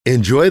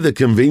Enjoy the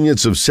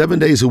convenience of 7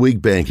 days a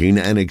week banking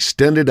and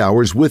extended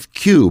hours with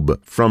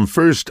Cube from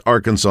First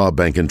Arkansas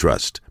Bank and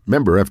Trust.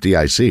 Member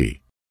FDIC.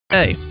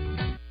 Hey.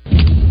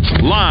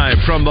 Live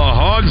from the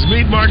Hogs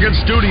Meat Market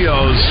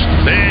Studios,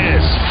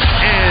 this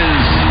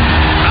is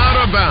Out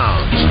of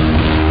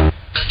Bounds.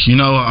 You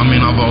know, I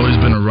mean, I've always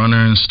been a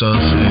runner and stuff,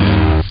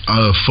 and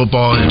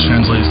football, it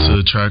translates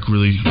to track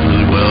really,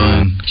 really well,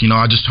 and, you know,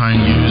 I just try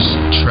and use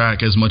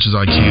track as much as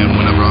I can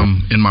whenever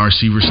I'm in my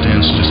receiver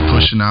stance, just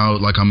pushing out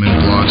like I'm in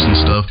blocks and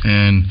stuff,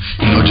 and,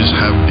 you know, just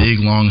have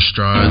big, long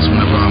strides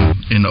whenever I'm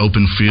in the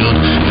open field,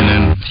 and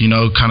then, you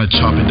know, kind of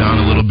chop it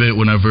down a little bit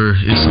whenever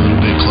it's a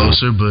little bit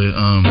closer, but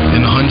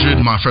in the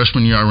 100, my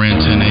freshman year, I ran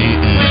 10.8,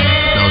 and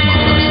that was my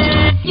fastest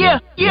time. Yeah.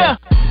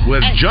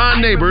 With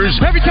John Neighbors.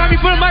 Every time you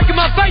put a mic in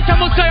my face,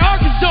 I'm going to say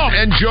Arkansas.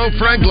 And Joe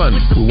Franklin.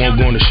 We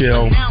won't go into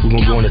shell. We're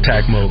going to go into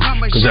attack mode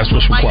because that's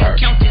what's required.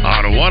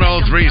 On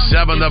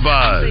 103.7 The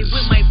Buzz.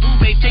 With my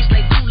boo-babe tastes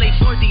like Kool-Aid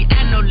for the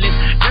analyst.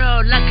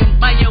 Girl, I can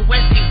buy your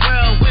Westie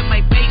world with my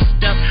base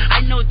stuff.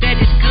 I know that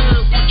it's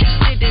good. Won't you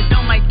sit it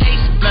on my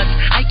taste buds?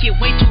 I get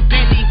way too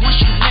petty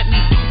once you let me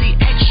do the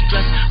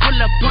extras.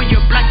 Pull up on your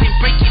block and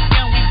break it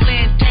down. We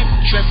playing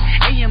Tetris.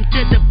 AM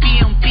to the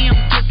PM, PM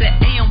to the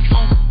AM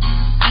phone.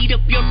 Eat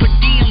up your per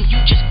diem,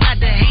 you just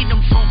gotta hate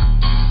them funk.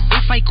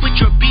 If I quit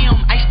your BM,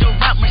 I still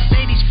rock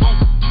Mercedes funk.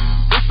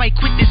 If I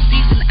quit this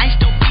season, I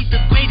still be the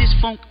greatest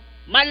funk.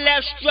 My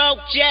left stroke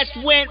just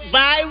went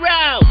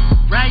viral.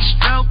 Right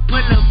stroke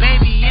put a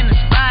baby in a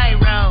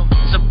spiral.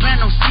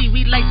 Soprano C,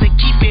 we like to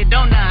keep it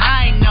on the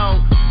high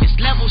note. It's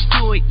levels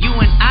to it, you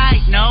and I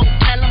know.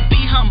 Tell them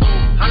be humble.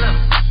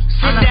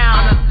 Sit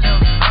down.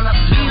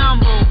 Be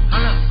humble.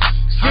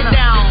 Sit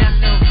down.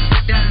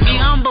 Be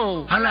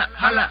humble.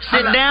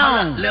 Sit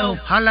down. Be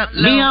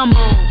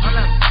humble.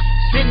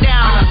 Sit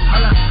down.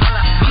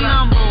 Be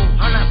humble.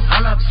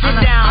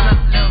 Sit down.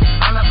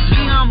 Be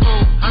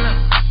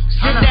humble.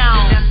 Sit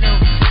down.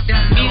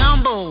 Be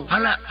humble.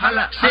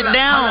 Sit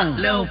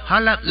down. Be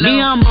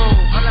humble.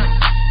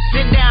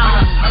 Sit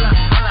down.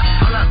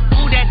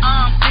 Who that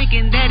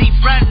thinking that he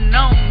frontin'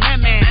 on that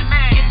man?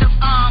 Get the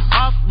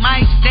off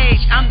my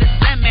stage. I'm the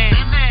same man.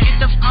 Get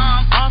the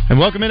off. And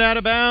welcome in Out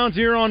of Bounds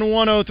here on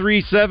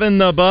 103.7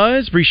 The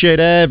Buzz. Appreciate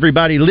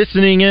everybody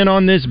listening in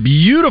on this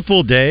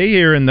beautiful day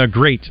here in the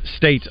great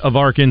state of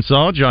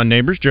Arkansas. John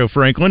Neighbors, Joe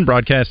Franklin,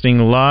 broadcasting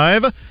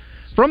live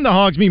from the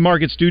Hogs Meat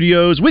Market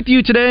Studios with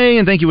you today.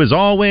 And thank you as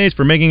always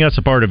for making us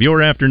a part of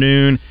your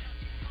afternoon.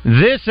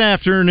 This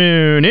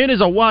afternoon, it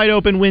is a wide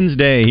open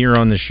Wednesday here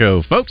on the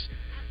show, folks.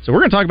 So we're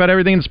going to talk about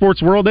everything in the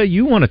sports world that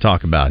you want to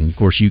talk about. And, of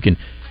course, you can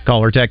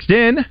call or text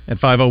in at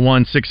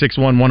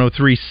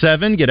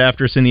 501-661-1037. Get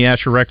after us in the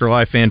Asher Rector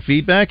Live fan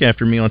feedback.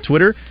 After me on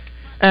Twitter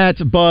at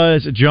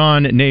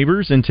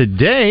BuzzJohnNeighbors. And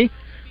today,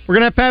 we're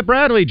going to have Pat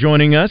Bradley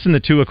joining us in the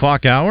 2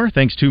 o'clock hour.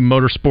 Thanks to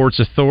Motorsports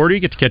Authority.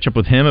 Get to catch up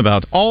with him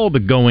about all the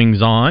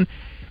goings-on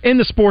in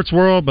the sports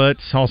world, but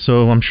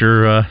also, I'm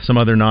sure, some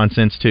other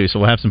nonsense, too. So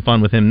we'll have some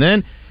fun with him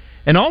then.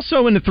 And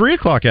also in the 3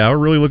 o'clock hour,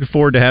 really looking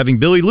forward to having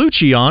Billy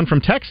Lucci on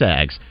from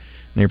Texags.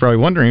 And you're probably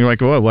wondering,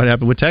 like, well, what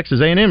happened with Texas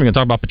A&M? Are you going to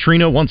talk about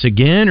Petrino once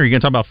again, or are you going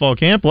to talk about fall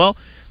camp? Well,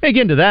 may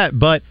get into that,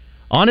 but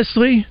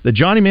honestly, the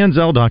Johnny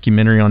Manziel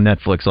documentary on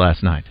Netflix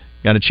last night.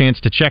 Got a chance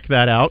to check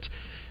that out,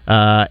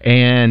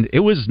 and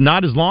it was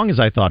not as long as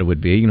I thought it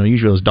would be. You know,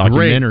 usually those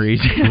documentaries.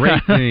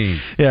 Great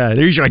thing. Yeah,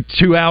 they're usually like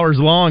 2 hours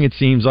long, it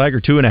seems like,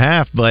 or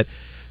 2.5, but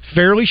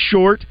fairly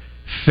short,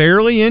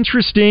 fairly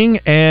interesting,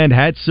 and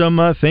had some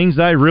things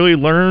that I really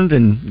learned,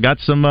 and got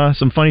some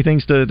funny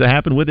things to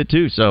happen with it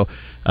too. So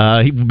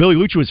Billy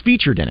Lucci was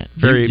featured in it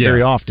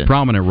very often,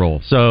 prominent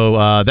role.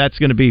 So that's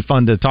going to be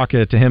fun to talk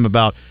to him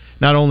about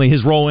not only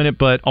his role in it,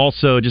 but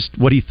also just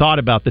what he thought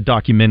about the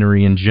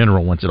documentary in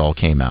general once it all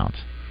came out.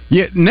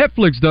 Yeah,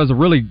 Netflix does a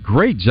really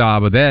great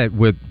job of that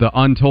with the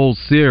Untold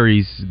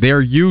series.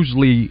 They're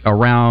usually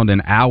around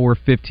an hour,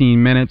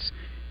 15 minutes.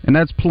 And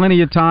that's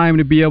plenty of time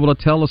to be able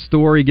to tell a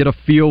story, get a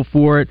feel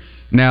for it.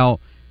 Now,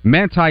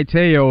 Manti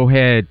Te'o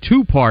had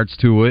 2 parts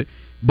to it,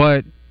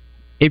 but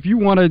if you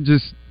want to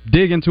just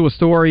dig into a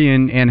story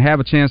and have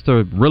a chance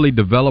to really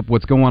develop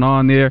what's going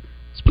on there,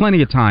 it's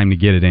plenty of time to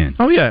get it in.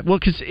 Oh, yeah. Well,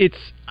 because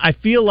I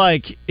feel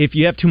like if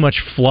you have too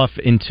much fluff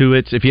into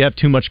it, if you have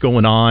too much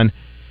going on,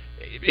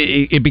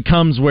 it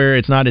becomes where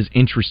it's not as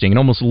interesting. It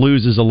almost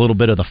loses a little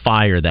bit of the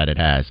fire that it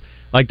has.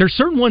 Like, there's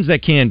certain ones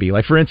that can be.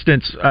 Like, for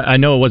instance, I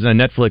know it wasn't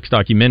a Netflix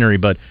documentary,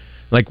 but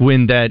like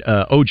when that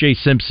O.J.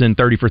 Simpson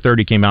 30 for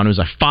 30 came out, it was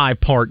a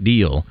 5-part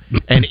deal,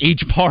 and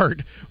each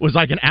part was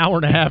like an hour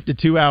and a half to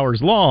 2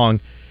 hours long.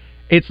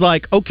 It's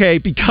like, okay,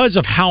 because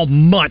of how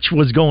much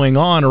was going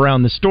on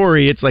around the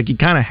story, it's like you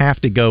kind of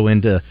have to go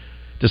into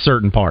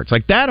certain parts.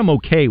 Like, that I'm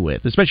okay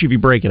with, especially if you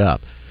break it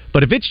up.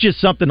 But if it's just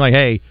something like,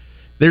 hey,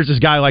 there's this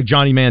guy like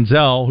Johnny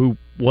Manziel who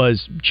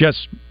was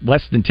just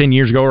less than 10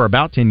 years ago or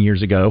about 10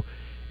 years ago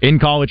in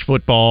college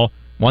football,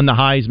 won the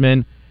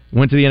Heisman,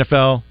 went to the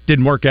NFL,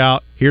 didn't work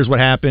out. Here's what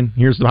happened.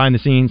 Here's the behind the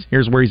scenes.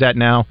 Here's where he's at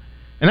now.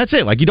 And that's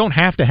it. Like, you don't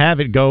have to have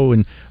it go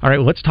and, all right,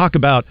 well, let's talk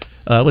about,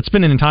 let's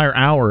spend an entire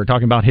hour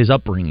talking about his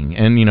upbringing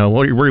and, you know,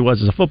 where he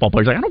was as a football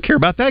player. He's like, I don't care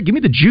about that. Give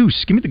me the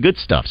juice. Give me the good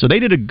stuff. So they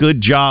did a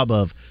good job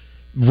of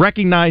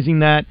recognizing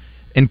that,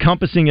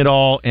 encompassing it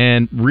all,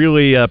 and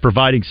really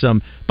providing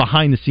some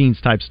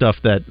behind-the-scenes type stuff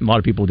that a lot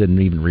of people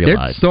didn't even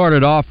realize. It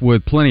started off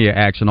with plenty of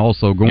action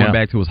also, going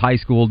back to his high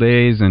school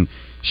days and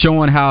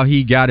showing how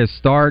he got his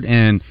start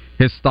and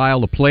his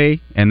style of play,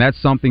 and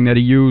that's something that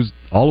he used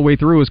all the way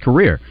through his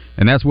career.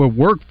 And that's what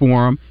worked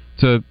for him,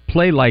 to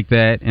play like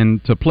that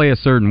and to play a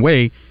certain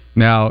way.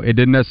 Now, it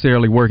didn't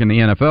necessarily work in the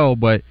NFL,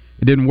 but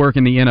it didn't work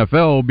in the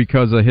NFL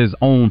because of his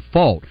own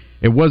fault.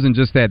 It wasn't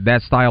just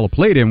that style of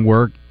play didn't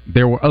work.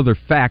 There were other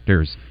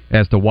factors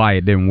as to why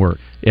it didn't work.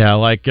 Yeah,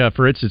 like,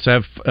 for instance, I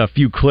have a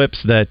few clips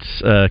that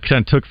kind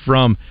of took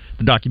from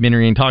the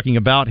documentary and talking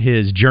about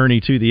his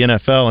journey to the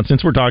NFL. And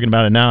since we're talking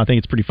about it now, I think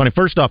it's pretty funny.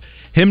 First off,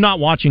 him not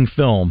watching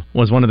film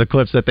was one of the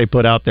clips that they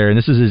put out there. And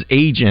this is his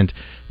agent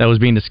that was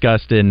being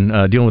discussed in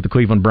dealing with the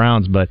Cleveland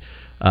Browns. But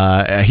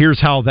here's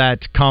how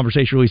that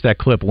conversation, at least that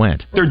clip,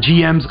 went. Their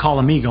GM's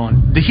calling me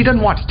going, he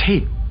doesn't watch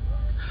tape.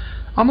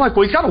 I'm like,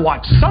 well, he's got to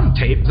watch some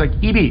tape. It's like,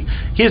 EB,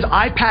 his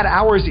iPad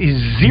hours is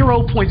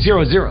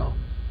 0.00.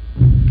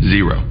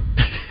 Zero.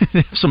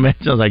 So man,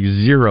 sounds like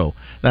zero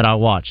that I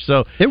watch.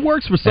 So it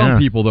works for some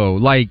people, though.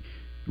 Like,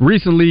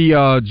 recently,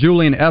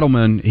 Julian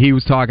Edelman, he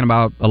was talking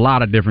about a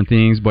lot of different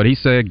things, but he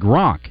said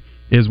Gronk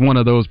is one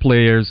of those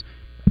players.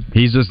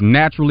 He's just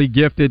naturally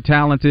gifted,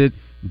 talented,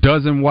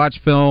 doesn't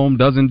watch film,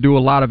 doesn't do a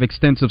lot of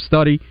extensive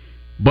study,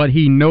 but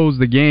he knows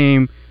the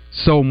game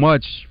so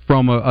much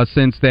from a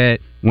sense that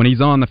when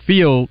he's on the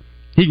field,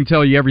 he can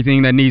tell you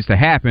everything that needs to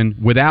happen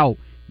without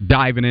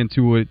diving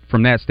into it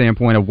from that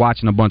standpoint of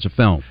watching a bunch of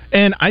film.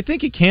 And I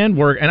think it can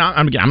work. And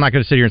I'm not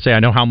going to sit here and say I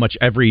know how much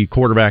every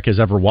quarterback has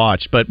ever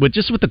watched, but with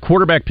the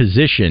quarterback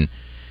position,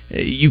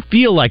 you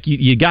feel like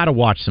you got to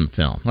watch some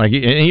film, like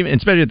even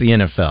especially at the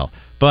NFL.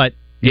 But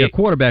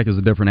quarterback is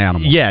a different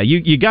animal. Yeah,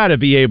 you got to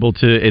be able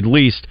to at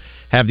least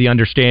have the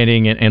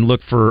understanding and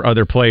look for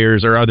other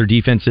players or other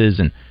defenses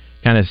and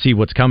kind of see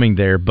what's coming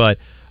there. But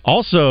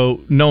also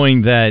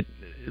knowing that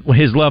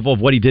his level of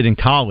what he did in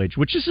college,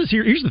 which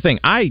here's the thing.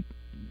 I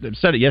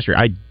said it yesterday.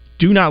 I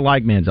do not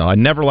like Manziel. I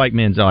never liked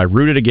Manziel. I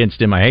rooted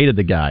against him. I hated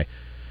the guy.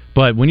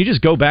 But when you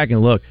just go back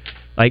and look,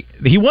 like,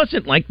 he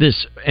wasn't like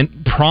this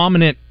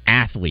prominent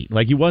athlete.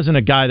 Like, he wasn't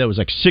a guy that was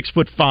like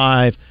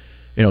 6'5",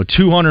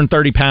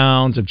 230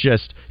 pounds of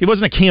just. He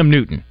wasn't a Cam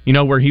Newton,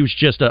 where he was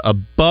just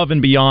above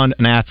and beyond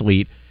an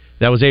athlete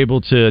that was able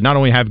to not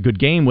only have a good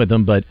game with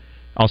him, but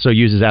also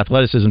use his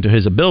athleticism to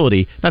his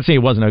ability. Not saying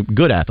he wasn't a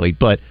good athlete,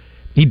 but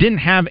he didn't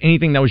have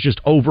anything that was just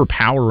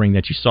overpowering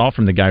that you saw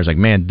from the guy. He was like,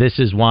 man, this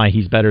is why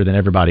he's better than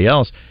everybody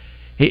else.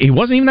 He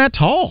wasn't even that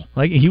tall.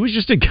 Like, he was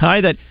just a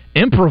guy that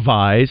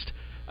improvised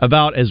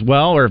about as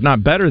well, or if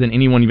not better, than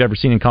anyone you've ever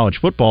seen in college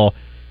football.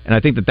 And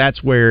I think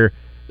that's where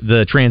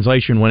the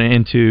translation went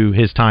into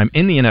his time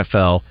in the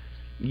NFL.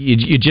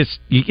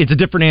 It's a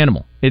different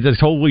animal. It's a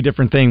totally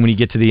different thing when you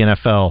get to the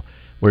NFL,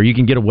 where you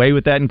can get away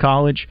with that in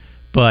college,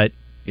 but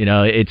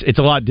it's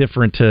a lot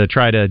different to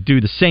try to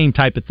do the same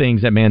type of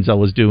things that Manziel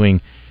was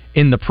doing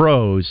in the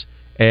pros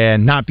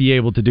and not be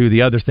able to do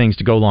the other things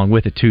to go along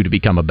with it, too, to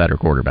become a better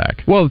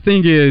quarterback. Well, the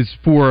thing is,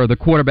 for the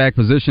quarterback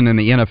position in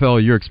the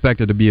NFL, you're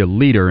expected to be a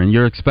leader, and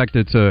you're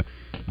expected to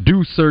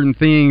do certain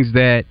things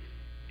that,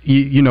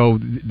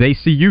 they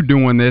see you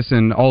doing this,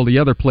 and all the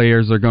other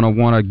players are going to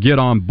want to get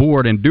on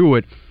board and do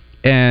it,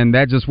 and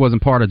that just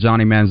wasn't part of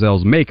Johnny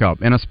Manziel's makeup,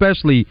 and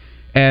especially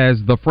as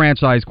the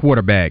franchise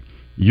quarterback.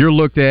 You're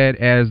looked at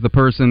as the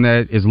person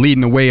that is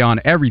leading the way on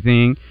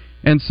everything,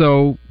 and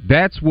so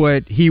that's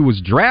what he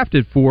was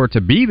drafted for,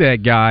 to be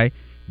that guy,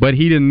 but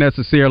he didn't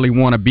necessarily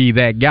want to be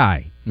that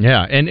guy.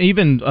 Yeah, and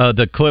even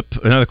another clip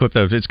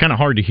that it's kind of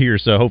hard to hear,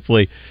 so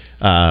hopefully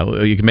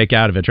you can make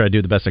out of it, try to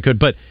do the best I could,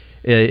 but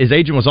his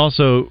agent was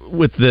also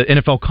with the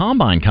NFL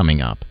Combine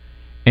coming up,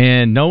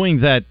 and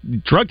knowing that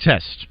drug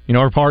tests,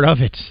 are part of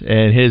it,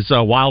 and his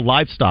wild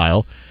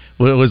lifestyle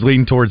was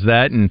leading towards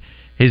that, and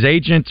his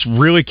agents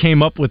really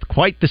came up with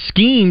quite the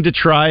scheme to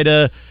try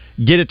to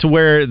get it to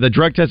where the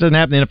drug test doesn't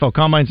happen, the NFL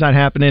Combine's not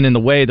happening in the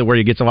way that where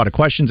he gets a lot of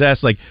questions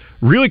asked, like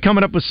really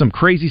coming up with some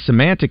crazy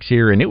semantics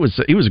here, and it was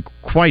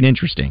quite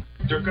interesting.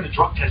 They're going to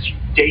drug test you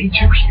day 2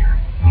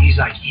 here. He's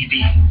like, EB,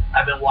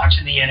 I've been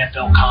watching the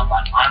NFL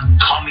Combine. I'm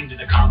coming to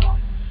the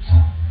Combine.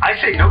 I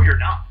say, no, you're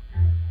not.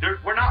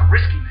 We're not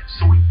risking this,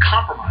 so we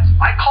compromise.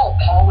 I call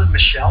Paul and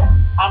Michelle.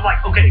 I'm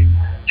like, okay,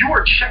 you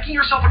are checking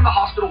yourself in the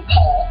hospital,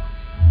 Paul,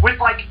 with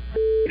like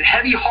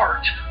heavy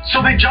heart,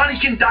 so that Johnny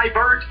can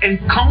divert and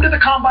come to the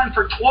Combine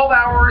for 12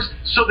 hours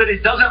so that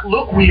it doesn't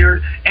look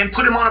weird, and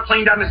put him on a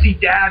plane down to see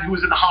Dad, who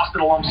was in the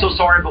hospital. I'm so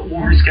sorry, but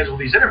we'll reschedule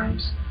these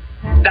interviews.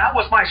 That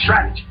was my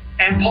strategy.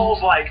 And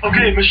Paul's like,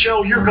 okay,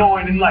 Michelle, you're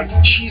going, and like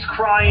she's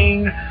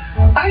crying.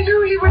 I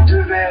knew he would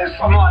do this.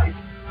 I'm like,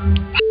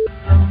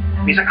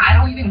 he's like, I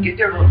don't even get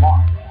there till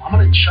tomorrow, bro. I'm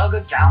gonna chug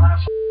a gallon of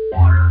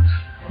water.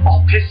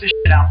 I'll piss this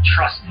shit out.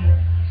 Trust me.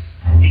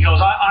 He goes,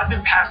 I've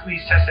been passing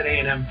these tests at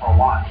A&M for a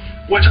while.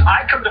 which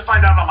I come to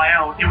find out on my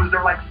own, it was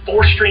their like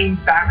 4-string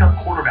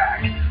backup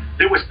quarterback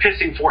that was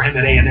pissing for him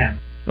at A&M.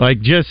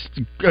 Like,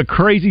 just a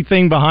crazy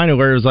thing behind it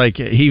where it was like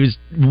he was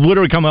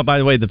literally coming up, by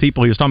the way, the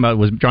people he was talking about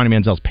was Johnny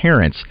Manziel's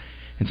parents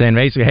and saying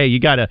basically, hey, you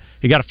gotta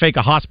fake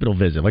a hospital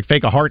visit, like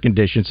fake a heart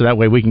condition so that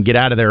way we can get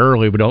out of there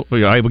early. We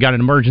got an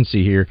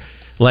emergency here.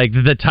 Like,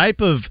 the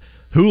type of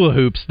hula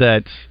hoops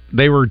that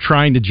they were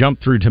trying to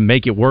jump through to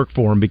make it work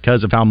for him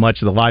because of how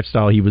much of the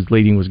lifestyle he was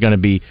leading was going to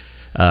be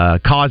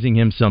causing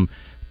him some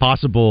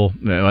possible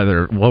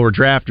either lower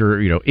draft or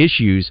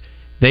issues.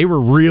 They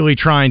were really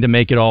trying to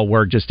make it all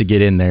work just to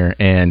get in there,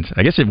 and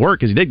I guess it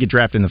worked because he did get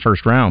drafted in the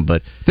first round.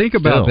 But think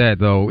about that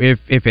though. If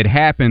it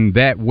happened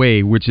that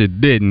way, which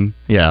it didn't,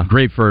 yeah,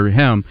 great for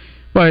him.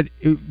 But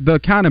the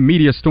kind of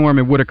media storm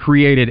it would have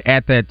created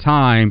at that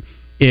time,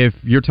 if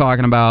you're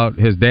talking about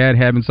his dad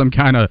having some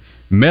kind of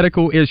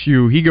medical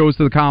issue, he goes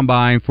to the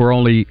combine for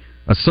only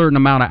a certain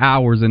amount of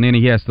hours, and then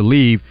he has to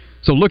leave.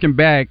 So looking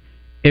back,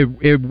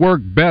 it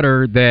worked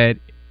better that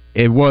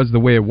it was the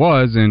way it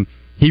was, and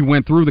he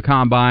went through the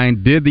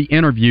combine, did the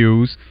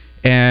interviews,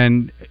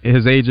 and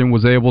his agent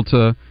was able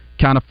to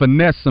kind of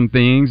finesse some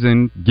things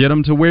and get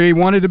him to where he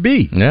wanted to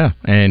be. Yeah,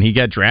 and he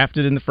got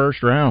drafted in the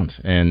first round.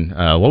 And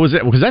what was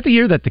it? Was that the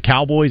year that the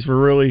Cowboys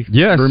were really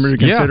rumored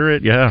to consider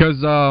it? Yeah,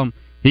 because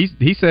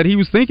he said he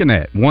was thinking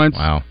that once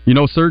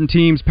certain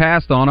teams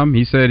passed on him.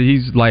 He said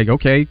he's like,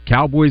 okay,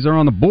 Cowboys are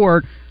on the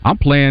board. I'm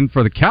playing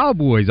for the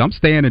Cowboys. I'm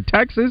staying in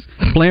Texas,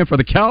 playing for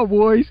the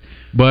Cowboys.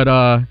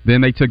 But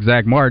then they took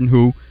Zach Martin,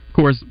 who, of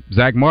course,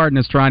 Zach Martin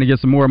is trying to get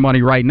some more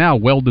money right now,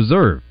 well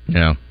deserved.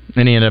 Yeah,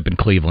 and he ended up in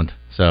Cleveland.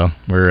 So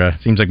we're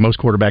seems like most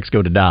quarterbacks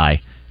go to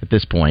die at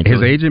this point.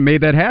 His agent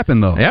made that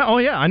happen, though. Yeah,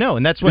 I know,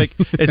 and that's like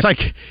it's like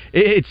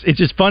it's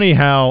just funny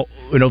how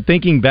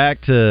thinking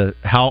back to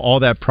how all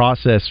that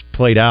process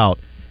played out,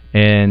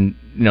 and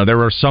there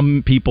were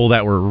some people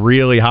that were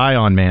really high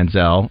on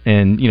Manziel,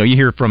 and you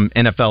hear from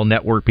NFL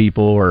Network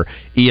people or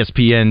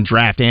ESPN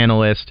draft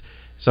analysts,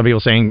 some people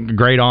saying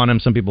great on him,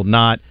 some people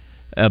not.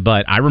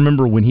 But I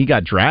remember when he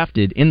got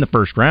drafted in the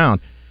first round,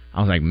 I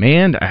was like,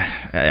 man,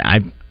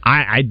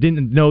 I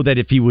didn't know that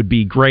if he would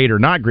be great or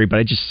not great, but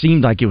it just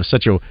seemed like it was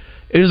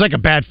like a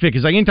bad fit.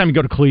 Because like anytime you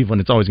go to Cleveland,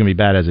 it's always going to be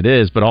bad as it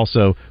is. But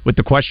also with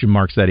the question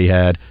marks that he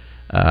had,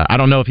 I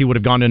don't know if he would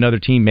have gone to another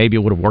team. Maybe it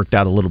would have worked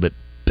out a little bit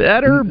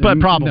better, but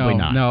probably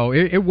not. No,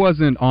 it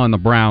wasn't on the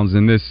Browns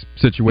in this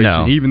situation.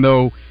 No. Even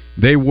though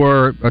they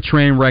were a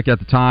train wreck at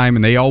the time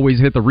and they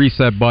always hit the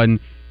reset button,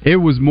 it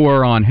was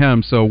more on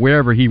him. So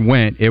wherever he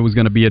went, it was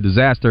going to be a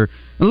disaster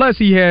unless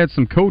he had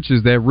some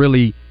coaches that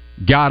really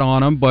got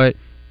on him. But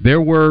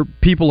there were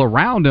people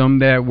around him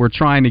that were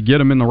trying to get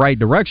him in the right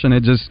direction.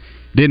 It just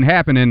didn't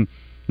happen. And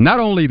not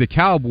only the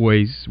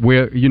Cowboys,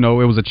 where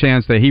it was a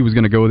chance that he was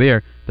going to go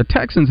there, the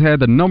Texans had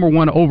the number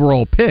 1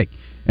 overall pick.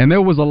 And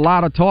there was a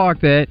lot of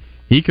talk that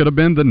he could have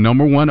been the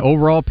number 1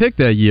 overall pick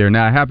that year.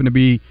 Now, it happened to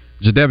be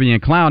Jadeveon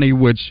Clowney,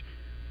 which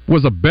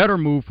was a better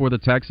move for the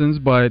Texans,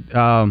 but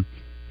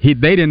they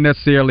didn't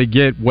necessarily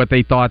get what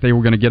they thought they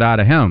were going to get out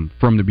of him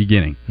from the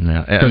beginning.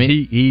 Yeah, because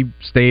he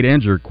stayed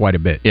injured quite a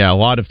bit. Yeah, a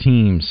lot of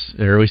teams,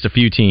 or at least a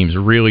few teams,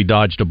 really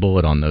dodged a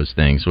bullet on those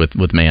things with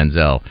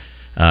Manziel.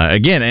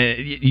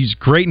 Again, he's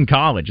great in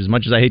college, as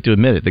much as I hate to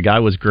admit it. The guy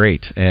was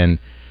great, and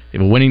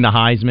winning the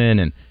Heisman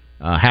and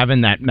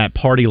having that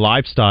party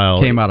lifestyle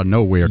came out of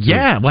nowhere, too.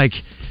 Yeah, like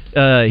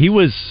he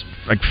was,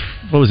 like,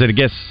 what was it, I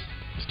guess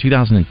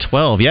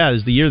 2012. Yeah, it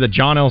was the year that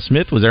John L.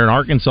 Smith was there in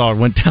Arkansas,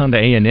 went down to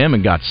A&M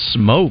and got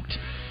smoked,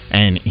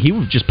 and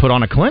he just put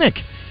on a clinic.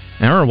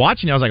 And I remember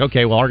watching it, I was like,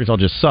 okay, well, Arkansas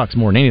just sucks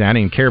more than anything. I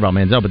didn't even care about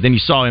Manziel, but then you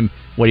saw him,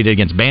 what he did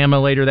against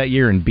Bama later that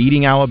year and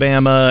beating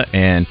Alabama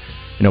and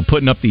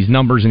putting up these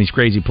numbers and these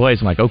crazy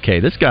plays. I'm like, okay,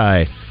 this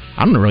guy,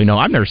 I don't really know.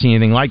 I've never seen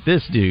anything like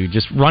this dude,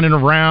 just running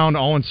around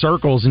all in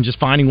circles and just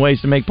finding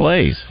ways to make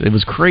plays. It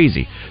was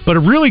crazy. But a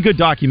really good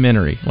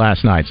documentary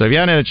last night. So if you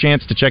haven't had a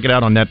chance to check it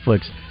out on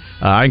Netflix,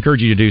 I encourage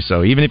you to do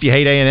so. Even if you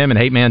hate A&M and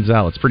hate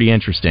Manziel, it's pretty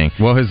interesting.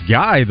 Well, his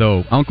guy,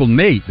 though, Uncle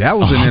Nate, that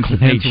was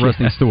an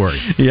interesting story.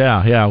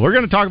 Yeah. We're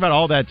going to talk about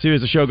all that, too,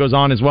 as the show goes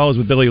on, as well as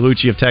with Billy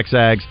Lucci of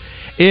Texags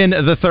in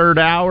the third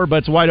hour. But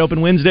it's Wide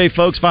Open Wednesday,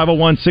 folks.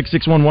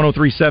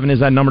 501-661-1037 is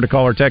that number to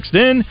call or text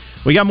in.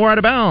 We got more Out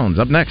of Bounds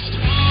up next.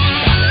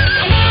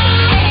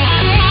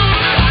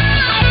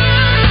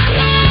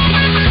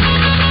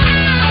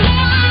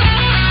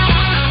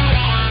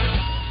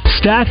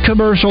 Stack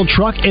Commercial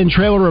Truck and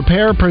Trailer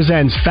Repair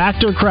presents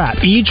Factor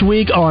Crap each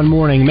week on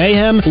Morning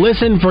Mayhem.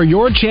 Listen for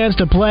your chance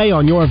to play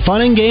on your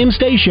fun and game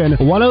station,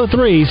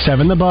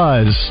 103.7 The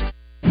Buzz.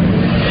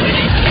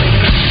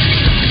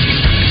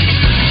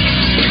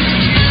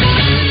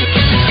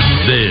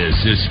 This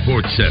is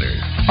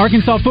SportsCenter.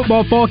 Arkansas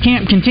football fall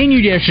camp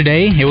continued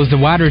yesterday. It was the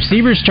wide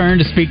receivers' turn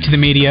to speak to the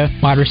media.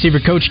 Wide receiver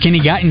coach Kenny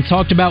Guyton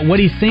talked about what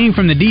he's seeing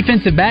from the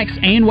defensive backs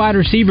and wide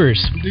receivers.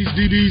 These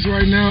DBs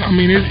right now, I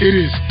mean, it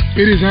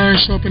is iron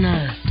sharpening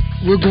iron.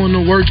 we're going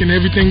to work in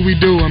everything we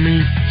do. I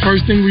mean,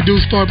 first thing we do,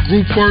 start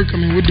group work. I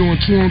mean, we're doing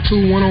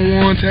 2-on-2,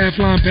 1-on-1,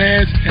 half-line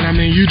pass, and I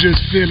mean, you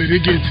just feel it.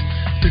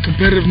 The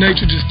competitive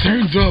nature just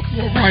turns up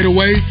right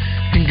away,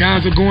 and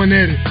guys are going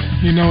at it,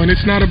 and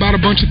it's not about a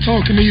bunch of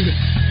talking either.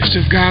 It's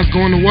just guys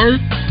going to work,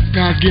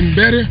 guys getting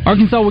better.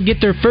 Arkansas will get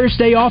their first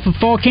day off of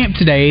fall camp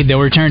today. They'll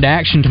return to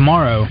action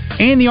tomorrow.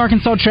 And the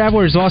Arkansas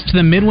Travelers lost to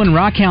the Midland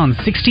Rockhounds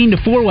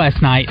 16-4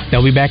 last night.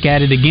 They'll be back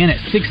at it again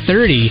at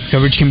 6:30.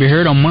 Coverage can be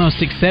heard on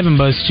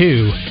 106.7 Buzz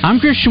 2. I'm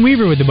Christian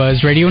Weaver with the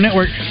Buzz Radio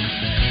Network.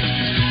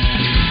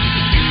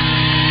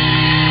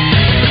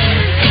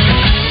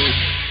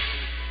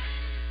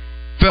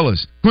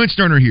 Fellas, Clint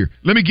Sterner here.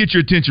 Let me get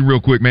your attention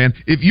real quick, man.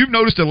 If you've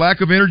noticed a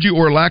lack of energy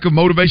or a lack of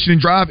motivation and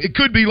drive, it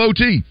could be low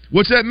T.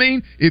 What's that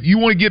mean? If you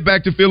want to get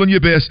back to feeling your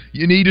best,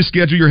 you need to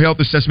schedule your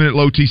health assessment at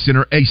Low T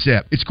Center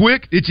ASAP. It's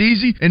quick, it's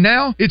easy, and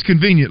now it's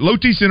convenient. Low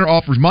T Center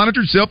offers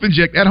monitored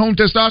self-inject at-home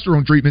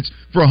testosterone treatments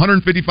for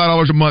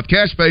 $155 a month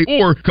cash pay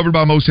or covered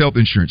by most health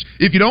insurance.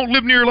 If you don't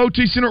live near a Low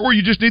T Center or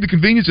you just need the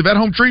convenience of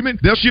at-home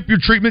treatment, they'll ship your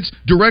treatments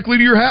directly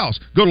to your house.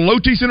 Go to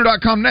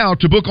lowtcenter.com now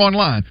to book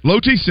online.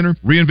 Low T Center,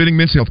 reinventing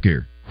men's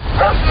healthcare.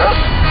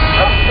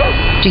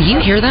 Do you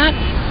hear that?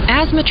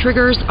 Asthma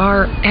triggers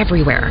are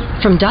everywhere,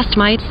 from dust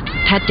mites,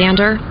 pet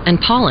dander,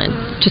 and pollen,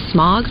 to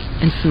smog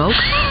and smoke.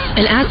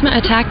 An asthma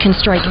attack can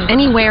strike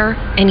anywhere,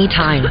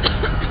 anytime.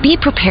 Be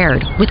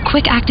prepared with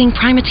quick-acting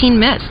Primatene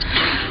Mist.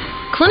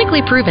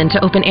 Clinically proven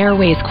to open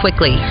airways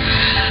quickly.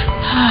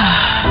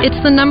 It's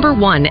the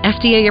 #1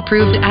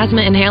 FDA-approved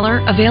asthma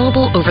inhaler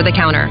available over the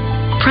counter.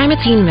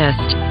 Primatene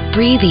Mist.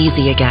 Breathe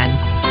easy again.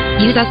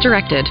 Use as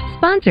directed.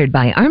 Sponsored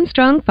by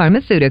Armstrong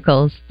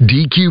Pharmaceuticals.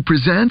 DQ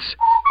presents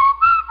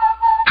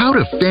how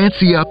to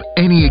fancy up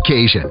any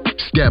occasion.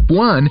 Step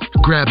 1,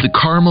 grab the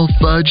caramel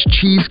fudge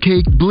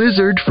cheesecake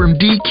blizzard from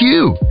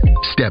DQ.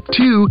 Step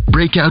 2,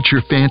 break out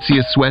your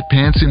fanciest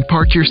sweatpants and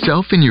park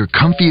yourself in your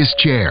comfiest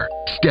chair.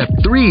 Step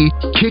 3,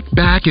 kick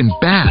back and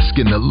bask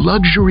in the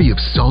luxury of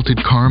salted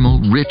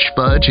caramel, rich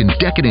fudge, and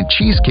decadent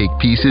cheesecake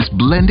pieces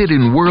blended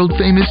in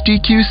world-famous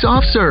DQ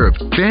soft serve.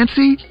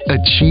 Fancy?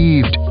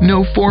 Achieved.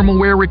 No formal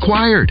wear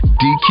required.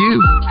 DQ.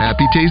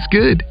 Happy tastes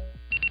good.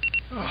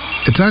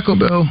 At Taco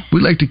Bell, we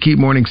like to keep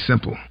mornings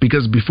simple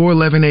because before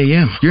 11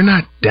 a.m., you're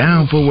not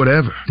down for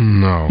whatever.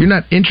 No. You're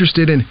not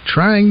interested in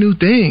trying new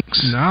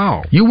things.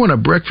 No. You want a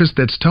breakfast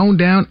that's toned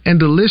down and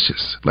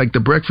delicious, like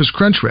the Breakfast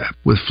Crunch Wrap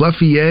with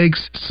fluffy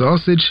eggs,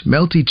 sausage,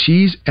 melty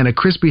cheese, and a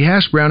crispy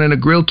hash brown in a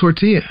grilled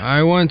tortilla.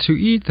 I want to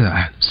eat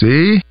that.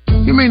 See?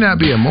 You may not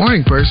be a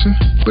morning person,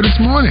 but it's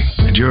morning,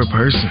 and you're a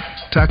person.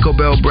 Taco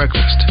Bell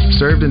breakfast,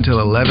 served until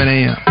 11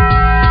 a.m.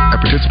 At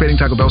participating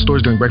Taco Bell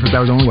stores during breakfast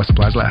hours only while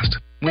supplies last.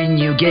 When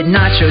you get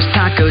nachos,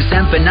 tacos,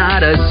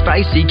 empanadas,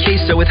 spicy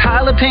queso with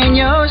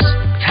jalapenos,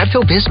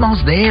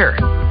 Pepto-Bismol's there.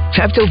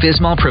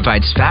 Pepto-Bismol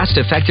provides fast,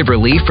 effective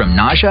relief from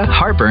nausea,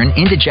 heartburn,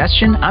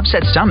 indigestion,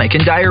 upset stomach,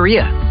 and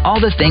diarrhea. All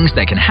the things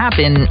that can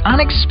happen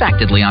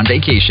unexpectedly on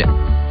vacation.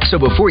 So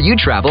before you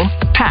travel,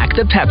 pack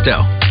the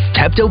Pepto.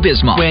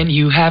 Pepto-Bismol. When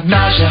you have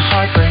nausea,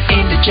 heartburn,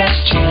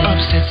 indigestion,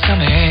 upset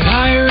stomach,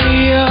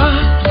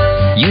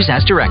 diarrhea. Use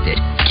as directed.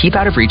 Keep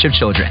out of reach of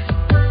children.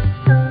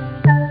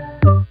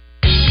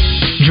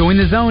 Join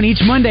the Zone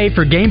each Monday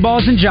for Game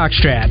Balls and Jock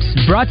Straps.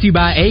 Brought to you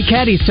by A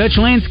Caddy's Touch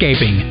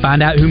Landscaping.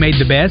 Find out who made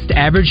the best,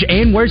 average,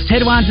 and worst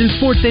headlines in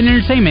sports and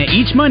entertainment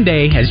each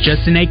Monday as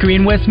Justin Acree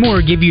and Wes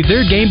Moore give you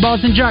their Game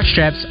Balls and Jock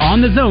Straps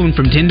on the Zone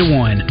from 10 to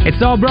 1.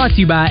 It's all brought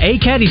to you by A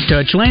Caddy's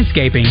Touch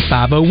Landscaping,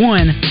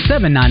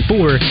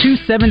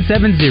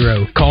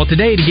 501-794-2770. Call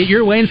today to get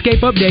your landscape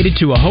updated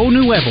to a whole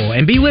new level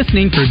and be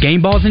listening for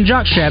Game Balls and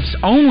Jock Straps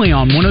only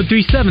on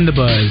 103.7 The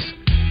Buzz.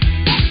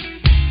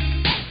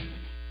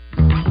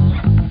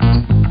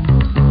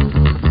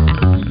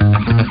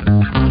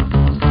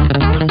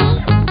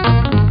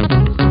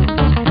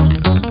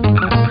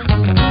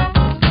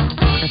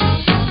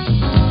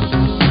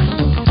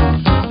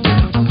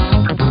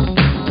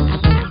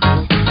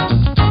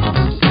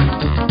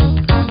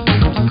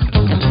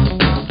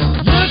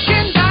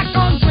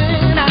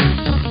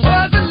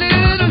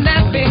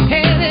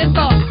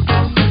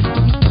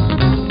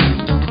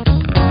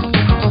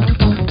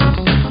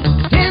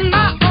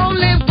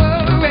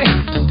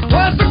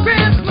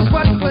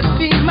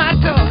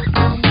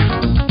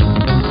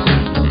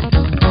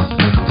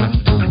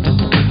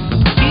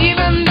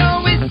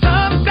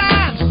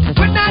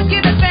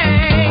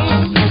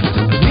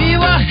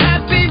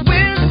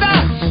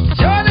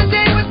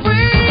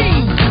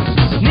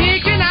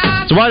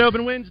 Wide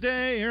Open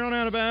Wednesday here on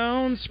Out of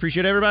Bounds.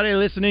 Appreciate everybody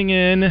listening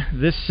in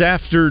this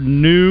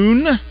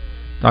afternoon.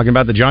 Talking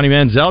about the Johnny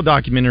Manziel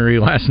documentary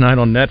last night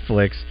on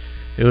Netflix.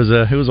 It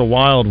was a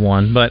wild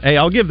one, but hey,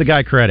 I'll give the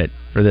guy credit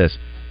for this.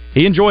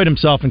 He enjoyed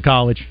himself in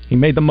college. He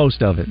made the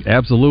most of it.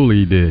 Absolutely,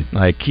 he did.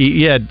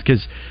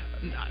 Because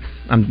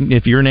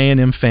if you're an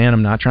A&M fan,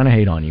 I'm not trying to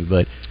hate on you,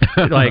 but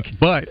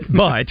but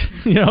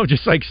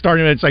just like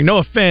starting, it's like no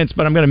offense,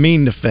 but I'm going to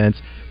mean offense.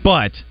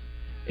 But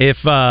if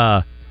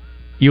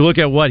you look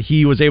at what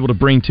he was able to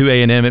bring to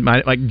A&M. It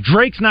might, like,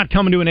 Drake's not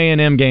coming to an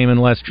A&M game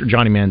unless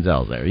Johnny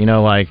Manziel's there. You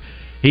know, like,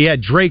 he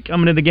had Drake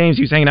coming to the games.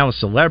 He was hanging out with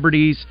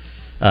celebrities.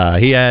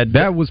 He had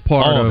that was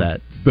part all of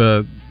that.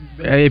 The,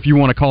 if you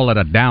want to call it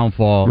a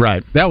downfall,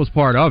 right? That was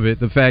part of it.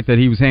 The fact that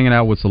he was hanging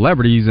out with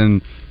celebrities,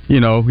 and you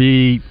know,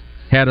 he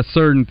had a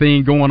certain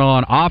thing going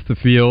on off the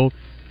field,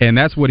 and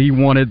that's what he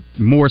wanted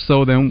more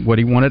so than what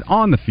he wanted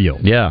on the field.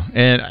 Yeah,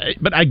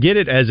 but I get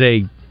it as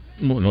a,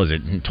 what was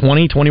it,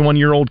 20,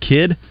 21-year-old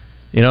kid.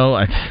 You know,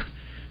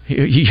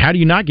 how do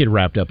you not get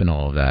wrapped up in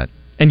all of that?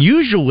 And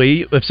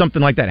usually, if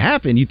something like that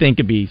happened, you think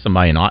it'd be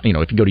somebody, you know,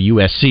 if you go to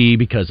USC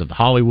because of the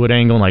Hollywood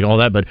angle and like all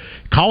that. But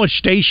College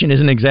Station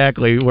isn't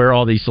exactly where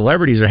all these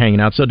celebrities are hanging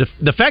out. So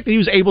the fact that he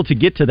was able to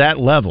get to that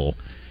level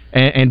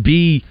and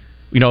be,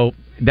 you know,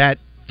 that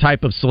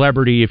type of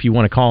celebrity, if you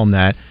want to call him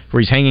that,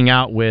 where he's hanging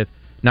out with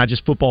not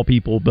just football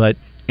people, but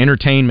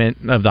entertainment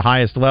of the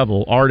highest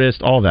level,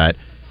 artists, all that,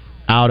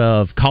 out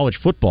of college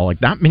football, like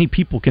not many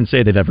people can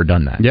say they've ever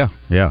done that.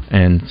 Yeah.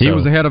 And he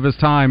was ahead of his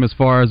time as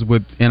far as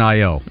with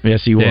NIL.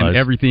 Yes, he was. And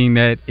everything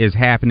that is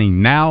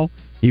happening now,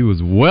 he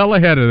was well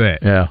ahead of that.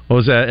 Yeah. What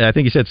was that? I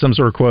think he said some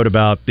sort of quote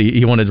about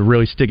he wanted to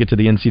really stick it to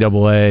the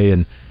NCAA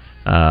and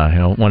you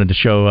know, wanted to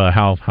show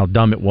how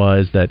dumb it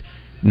was that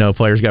no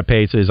players got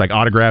paid. So it's like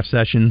autograph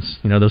sessions,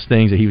 you know, those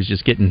things that he was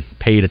just getting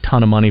paid a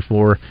ton of money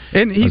for.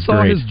 And he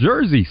saw his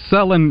jersey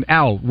selling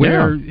out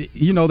where,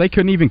 you know, they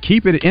couldn't even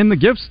keep it in the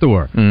gift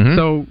store. Mm-hmm.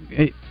 So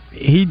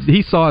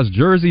he saw his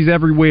jerseys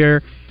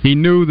everywhere. He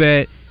knew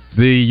that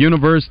the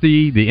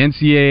university, the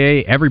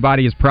NCAA,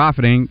 everybody is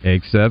profiting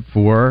except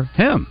for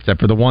him.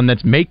 Except for the one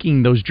that's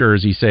making those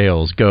jersey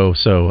sales go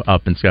so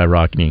up and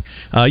skyrocketing.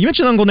 You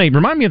mentioned Uncle Nate.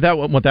 Remind me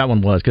of what that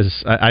one was,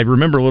 because I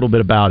remember a little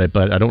bit about it,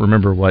 but I don't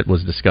remember what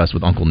was discussed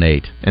with Uncle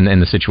Nate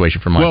and the situation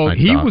from last night. Well,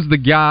 he was the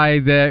guy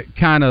that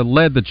kind of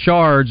led the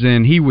charge,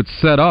 and he would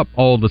set up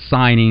all the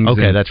signings.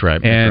 Okay, that's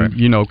right. And,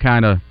 you know,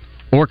 kind of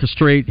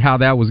orchestrate how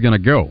that was going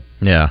to go.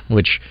 Yeah,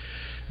 which,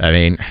 I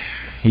mean,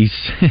 he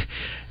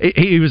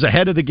was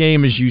ahead of the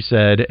game, as you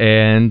said,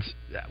 and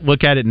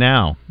look at it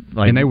now.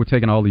 Like, and they were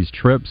taking all these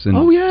trips and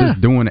just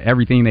doing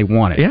everything they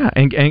wanted. Yeah,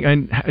 and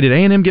did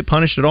A&M get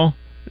punished at all?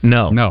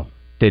 No.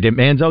 Did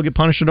Manziel get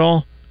punished at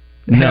all?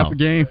 No. Half a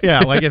game? Yeah,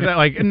 like if that,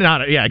 like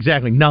not. Yeah,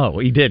 exactly. No,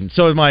 he didn't.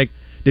 So I'm like,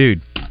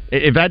 dude,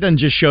 if that doesn't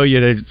just show you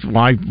that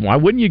why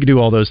wouldn't you do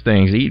all those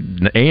things?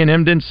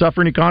 A&M didn't suffer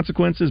any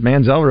consequences.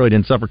 Manziel really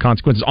didn't suffer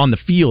consequences on the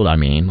field. I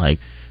mean, like.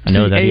 I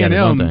know that he had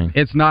his own thing.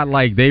 It's not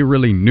like they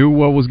really knew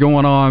what was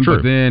going on, True.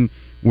 But then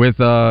with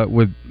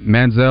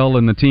Manziel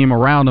and the team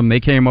around him, they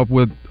came up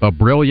with a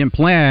brilliant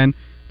plan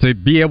to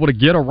be able to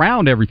get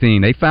around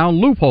everything. They found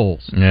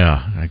loopholes.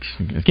 Yeah.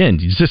 Again,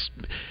 you just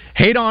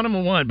hate on him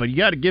and what, but you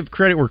got to give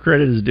credit where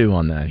credit is due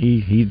on that.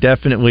 He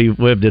definitely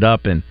lived it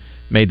up and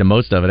made the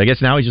most of it. I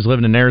guess now he's just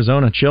living in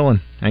Arizona,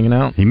 chilling, hanging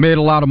out. He made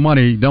a lot of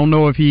money. Don't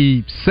know if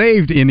he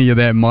saved any of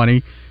that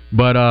money,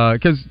 but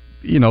because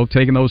you know,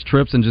 taking those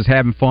trips and just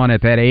having fun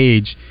at that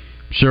age,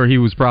 I'm sure he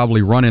was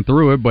probably running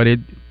through it, but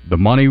the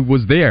money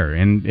was there,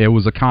 and it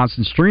was a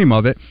constant stream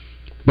of it.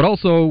 But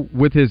also,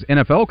 with his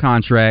NFL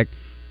contract,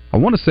 I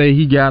want to say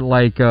he got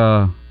like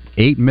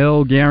 $8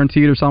 million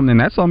guaranteed or something, and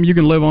that's something you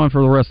can live on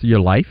for the rest of your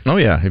life. Oh,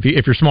 yeah,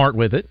 if you're smart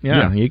with it.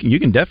 Yeah. You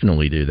can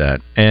definitely do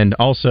that. And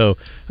also,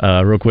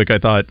 real quick, I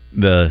thought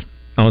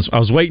I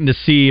was waiting to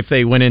see if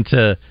they went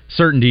into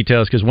certain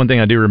details, because one thing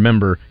I do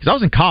remember, because I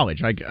was in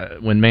college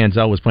when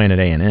Manziel was playing at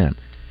A&M,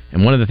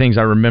 and one of the things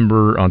I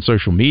remember on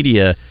social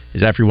media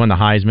is after he won the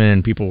Heisman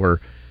and people were,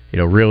 you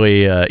know,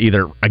 really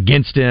either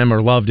against him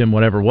or loved him,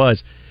 whatever it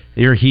was.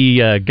 Here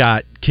he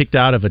got kicked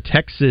out of a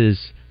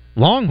Texas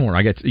Longhorn,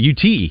 I guess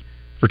UT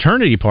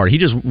fraternity party. He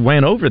just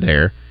went over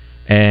there,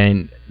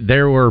 and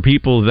there were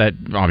people that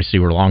obviously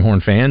were Longhorn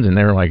fans, and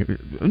they were like,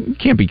 "You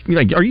can't be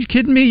like, are you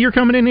kidding me? You're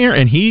coming in here?"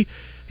 And he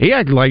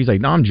acted like he's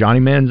like, "No, I'm Johnny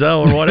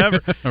Manziel," or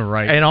whatever.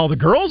 Right. And all the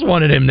girls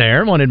wanted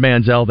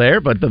Manziel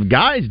there, but the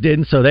guys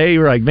didn't. So they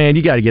were like, "Man,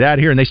 you got to get out of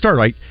here." And they started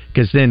like,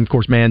 because then of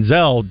course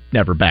Manziel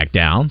never backed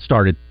down.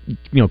 Started,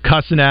 you know,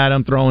 cussing at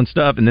him, throwing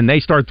stuff, and then they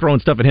started throwing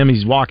stuff at him.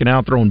 He's walking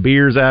out, throwing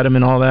beers at him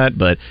and all that.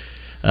 But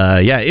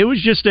yeah, it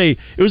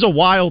was a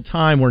wild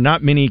time where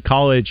not many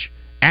college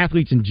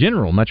athletes in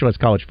general, much less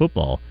college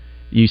football,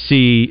 you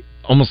see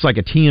almost like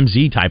a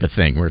TMZ type of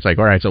thing, where it's like,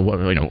 all right, so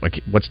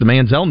what's the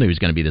Manziel news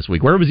going to be this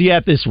week? Where was he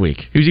at this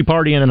week? Who's he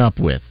partying up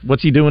with?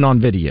 What's he doing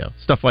on video?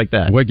 Stuff like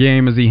that. What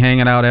game is he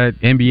hanging out at?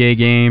 NBA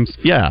games?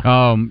 Yeah.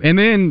 And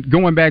then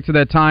going back to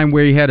that time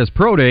where he had his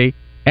pro day,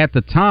 at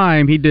the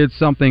time he did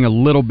something a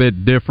little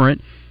bit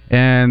different,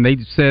 and they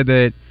said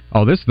that,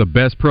 oh, this is the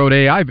best pro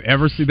day I've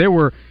ever seen. They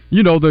were,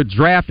 you know, the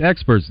draft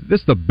experts.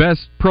 This is the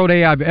best pro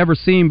day I've ever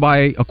seen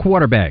by a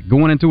quarterback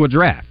going into a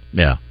draft.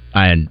 Yeah.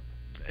 And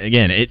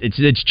again,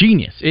 it's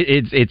genius.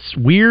 It's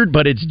weird,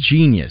 but it's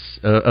genius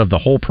of the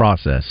whole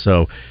process.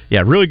 So,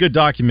 yeah, really good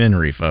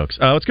documentary, folks.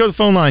 Let's go to the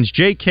phone lines.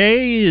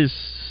 JK is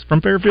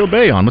from Fairfield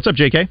Bay on. What's up,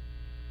 JK?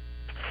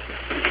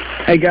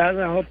 Hey, guys,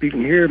 I hope you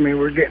can hear me.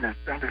 We're getting a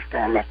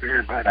thunderstorm up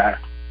here, but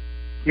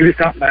you was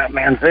talking about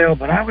Manziel,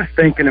 but I was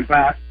thinking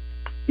about,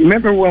 You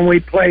remember when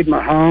we played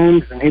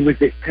Mahomes and he was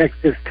at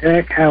Texas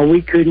Tech, how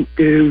we couldn't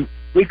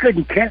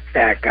catch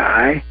that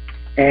guy?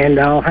 And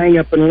I'll hang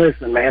up and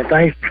listen, man.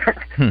 Thanks.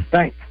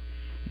 Thanks.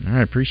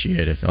 I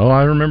appreciate it. Oh,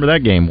 I remember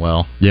that game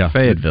well. Yeah.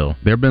 Fayetteville.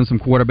 There have been some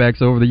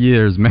quarterbacks over the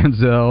years,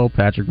 Manziel,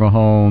 Patrick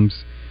Mahomes.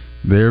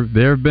 There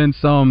have been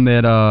some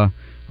that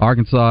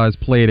Arkansas has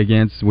played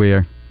against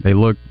where they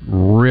look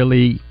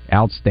really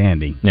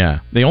outstanding. Yeah.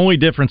 The only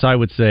difference I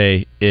would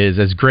say is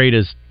as great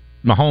as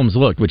Mahomes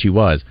looked, which he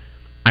was,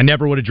 I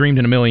never would have dreamed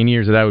in a million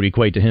years that would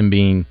equate to him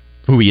being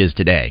who he is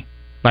today.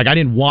 Like, I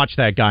didn't watch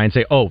that guy and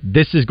say, oh,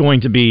 this is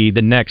going to be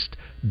the next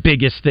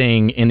biggest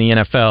thing in the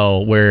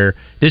NFL where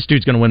this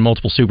dude's going to win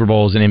multiple Super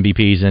Bowls and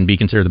MVPs and be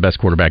considered the best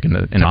quarterback in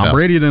the NFL. Tom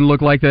Brady didn't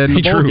look like that in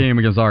the bowl game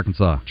against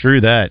Arkansas.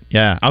 True that,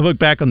 yeah. I look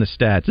back on the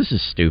stats. This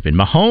is stupid.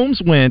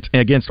 Mahomes went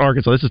against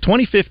Arkansas. This is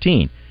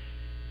 2015.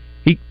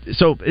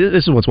 So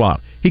this is what's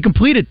wild. He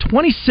completed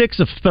 26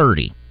 of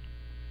 30.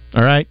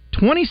 All right?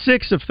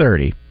 26 of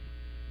 30.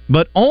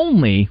 But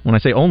only, when I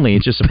say only,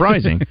 it's just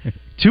surprising,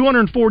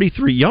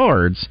 243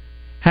 yards,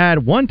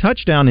 had 1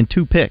 touchdown and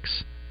 2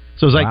 picks.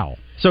 So it's like, wow.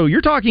 So you're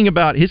talking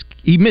about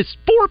he missed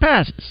 4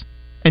 passes,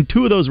 and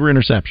 2 of those were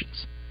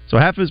interceptions. So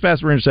half of his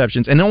passes were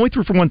interceptions, and only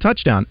threw for 1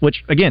 touchdown,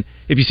 which, again,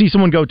 if you see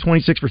someone go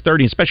 26 for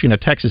 30, especially in a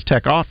Texas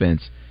Tech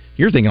offense,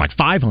 you're thinking like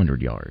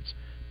 500 yards.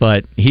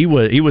 But he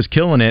was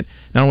killing it.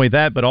 Not only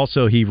that, but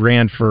also he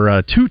ran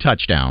for 2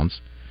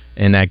 touchdowns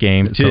in that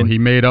game. So he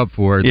made up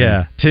for it.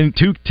 Yeah,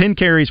 10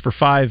 carries for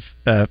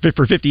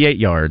 58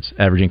 yards,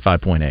 averaging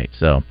 5.8.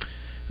 So,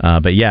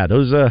 but yeah,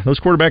 those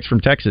quarterbacks from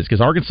Texas,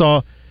 because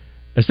Arkansas.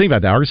 Let's think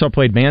about that. Arkansas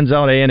played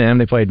Manziel at A&M.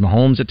 They played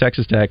Mahomes at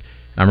Texas Tech.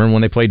 I remember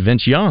when they played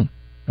Vince Young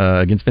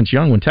against Vince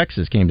Young when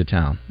Texas came to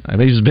town. I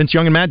mean, it was Vince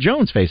Young and Matt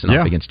Jones facing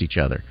off against each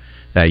other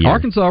that year.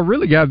 Arkansas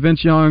really got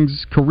Vince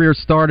Young's career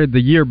started the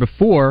year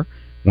before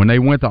when they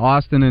went to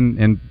Austin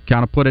and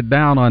kind of put it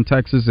down on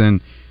Texas, and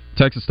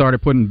Texas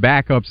started putting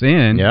backups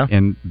in,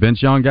 and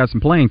Vince Young got some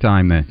playing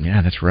time then.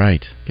 Yeah, that's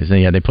right. Because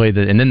they played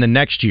and then the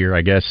next year,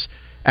 I guess,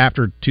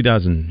 after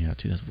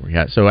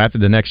 2004. So after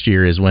the next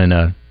year is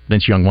when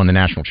Vince Young won the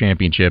national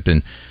championship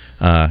and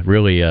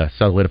really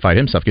solidified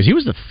himself, because he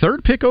was the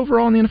 3rd pick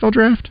overall in the NFL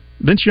draft.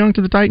 Vince Young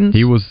to the Titans.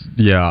 He was,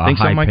 I think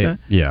something like that.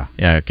 Yeah,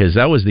 because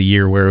that was the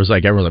year where it was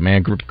like everyone was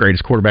like, man,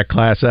 greatest quarterback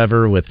class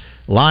ever with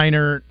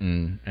Leinart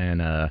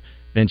and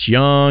Vince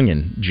Young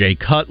and Jay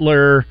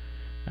Cutler.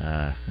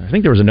 I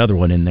think there was another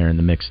one in there in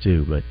the mix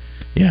too, but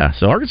yeah.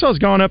 So Arkansas has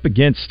gone up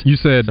against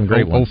some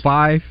great ones.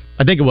 05?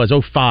 I think it was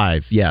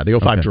 05. Yeah, the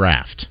 05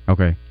 draft.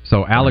 Okay.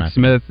 So Alex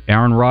Smith,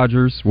 Aaron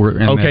Rodgers were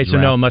in that draft. So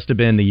no, it must have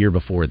been the year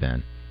before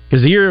then.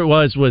 Because the year it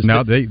was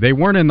no, they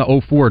weren't in the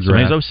 04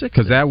 draft. So it was 06.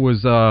 Because that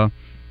was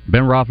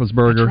Ben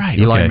Roethlisberger,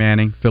 Eli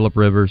Manning, Phillip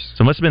Rivers.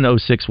 So it must have been the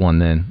 06 one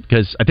then.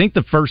 Because I think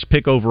the first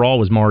pick overall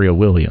was Mario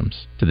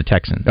Williams to the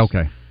Texans.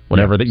 Okay.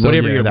 Whatever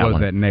year that was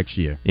one. That next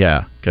year.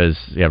 Yeah, because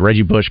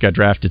Reggie Bush got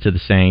drafted to the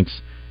Saints.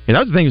 And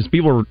that was the thing, is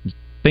people were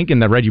thinking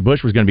that Reggie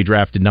Bush was going to be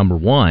drafted number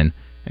 1,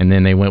 and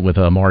then they went with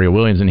Mario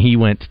Williams, and he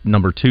went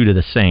number 2 to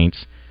the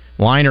Saints.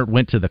 Leinart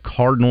went to the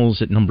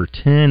Cardinals at number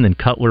 10, then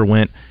Cutler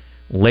went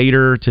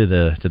later to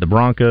the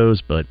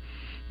Broncos, but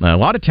a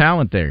lot of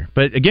talent there.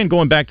 But again,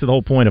 going back to the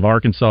whole point of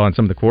Arkansas and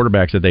some of the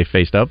quarterbacks that they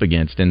faced up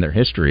against in their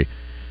history,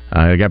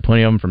 I got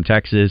plenty of them from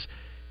Texas.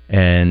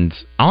 And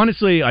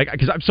honestly,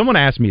 because someone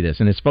asked me this,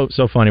 and it's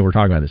so funny we're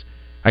talking about this.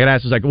 I got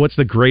asked, what's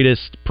the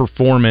greatest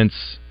performance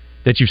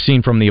that you've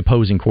seen from the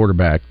opposing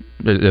quarterback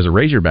as a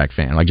Razorback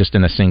fan, like just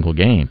in a single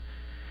game?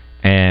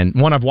 And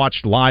one I've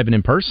watched live and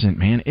in person,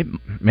 man,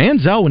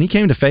 Manziel, when he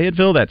came to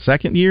Fayetteville that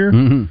second year,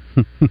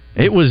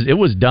 it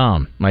was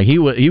dumb. Like he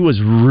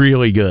was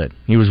really good.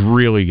 He was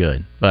really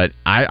good. But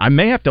I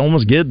may have to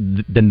almost give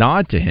the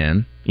nod to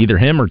him, either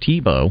him or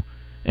Tebow,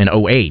 in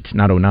 08,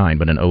 not 09,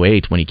 but in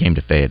 08 when he came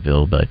to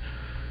Fayetteville. But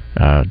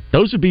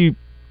those would be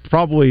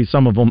probably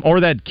some of them.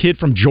 Or that kid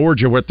from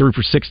Georgia who threw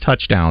for 6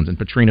 touchdowns in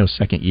Petrino's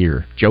second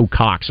year, Joe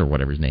Cox or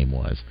whatever his name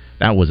was.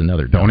 That was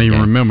another. Don't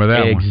even remember that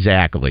one.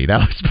 Exactly.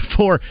 That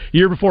was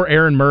year before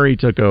Aaron Murray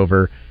took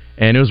over,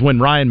 and it was when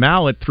Ryan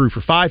Mallett threw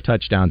for 5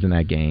 touchdowns in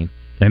that game.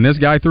 And this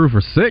guy threw for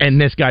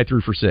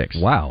 6?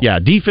 Wow. Yeah,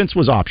 defense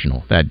was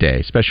optional that day,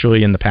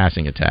 especially in the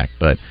passing attack.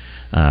 But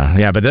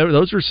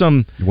those are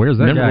some. Where's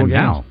that guy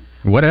now?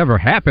 Whatever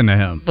happened to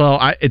him? Well,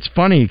 it's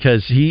funny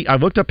because I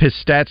looked up his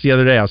stats the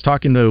other day. I was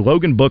talking to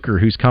Logan Booker,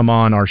 who's come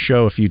on our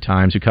show a few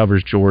times, who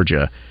covers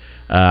Georgia.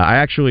 I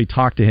actually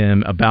talked to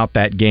him about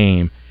that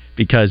game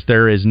because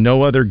there is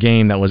no other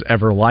game that was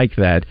ever like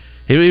that.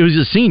 It was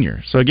a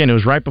senior, so again, it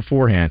was right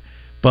beforehand.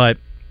 But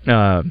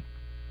it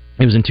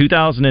was in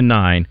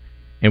 2009,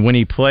 and when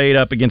he played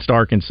up against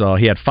Arkansas,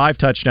 he had 5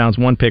 touchdowns,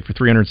 1 pick for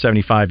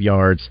 375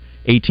 yards,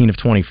 18 of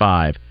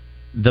 25.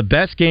 The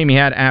best game he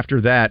had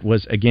after that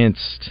was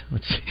against,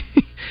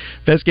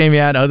 best game he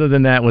had other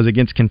than that was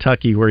against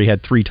Kentucky, where he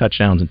had 3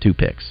 touchdowns and 2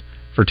 picks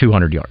for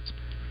 200 yards.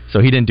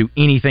 So he didn't do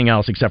anything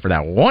else except for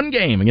that one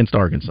game against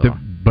Arkansas.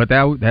 But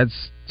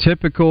that's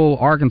typical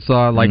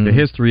Arkansas, like the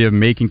history of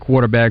making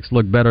quarterbacks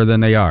look better than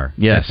they are.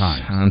 Yes,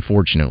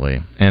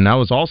 unfortunately. And that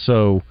was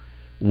also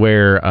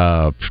where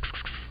I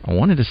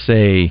wanted to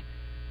say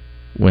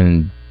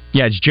when.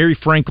 Yeah, it's Jerry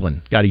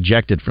Franklin got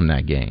ejected from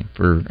that game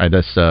for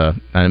this. I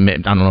don't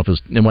know if it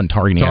wasn't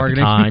targeting at the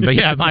time, but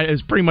yeah, it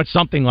was pretty much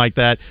something like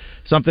that,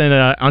 something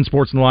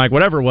unsportsmanlike,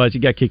 whatever it was. He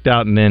got kicked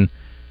out, and then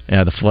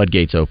the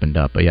floodgates opened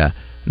up. But yeah,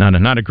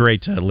 not a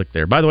great lick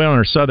there. By the way, on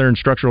our Southern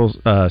Structural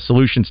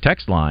Solutions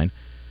text line,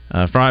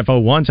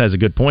 501 has a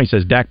good point. He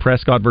says Dak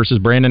Prescott versus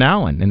Brandon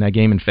Allen in that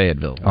game in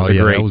Fayetteville.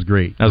 That was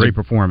great. That was a great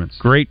performance.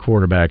 Great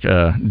quarterback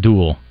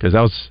duel, because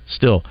that was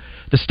still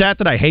the stat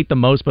that I hate the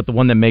most, but the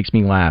one that makes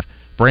me laugh.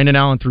 Brandon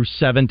Allen threw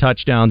 7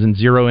 touchdowns and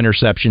 0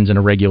 interceptions in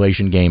a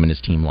regulation game, and his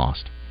team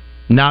lost.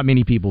 Not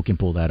many people can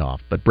pull that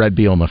off, but Brett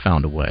Bielema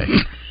found a way.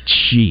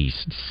 Jeez,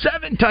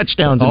 7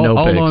 touchdowns and no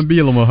picks. All on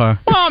Bielema, huh?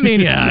 Well, I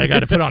mean, yeah, I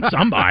got to put it on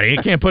somebody.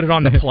 You can't put it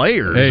on the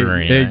players or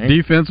anything.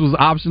 Defense was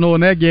optional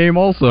in that game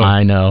also.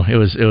 I know. It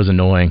was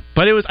annoying.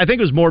 But I think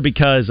it was more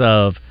because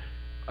of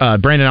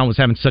Brandon Allen was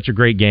having such a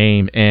great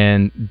game,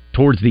 and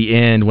towards the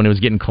end, when it was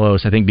getting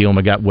close, I think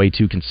Bielema got way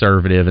too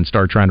conservative and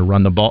started trying to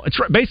run the ball. It's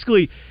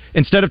basically,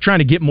 instead of trying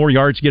to get more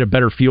yards to get a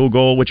better field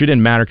goal, which it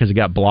didn't matter because it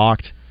got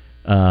blocked,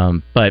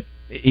 but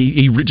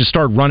he just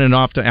started running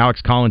off to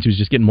Alex Collins, who's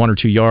just getting 1 or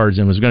 2 yards,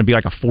 and was going to be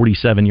like a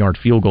 47-yard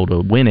field goal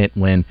to win it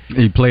when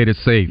he played it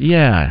safe.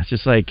 Yeah, it's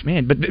just like,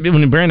 man, but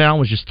when Brandon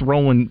Allen was just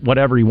throwing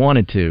whatever he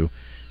wanted to,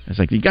 it's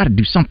like, you got to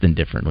do something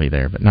differently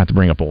there, but not to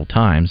bring up old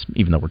times,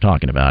 even though we're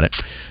talking about it.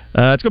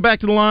 Let's go back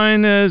to the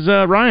line as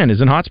Ryan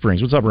is in Hot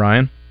Springs. What's up,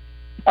 Ryan?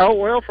 Oh,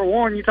 well, for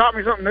one, you taught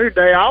me something new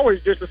today. I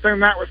always just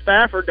assumed that was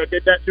Stafford that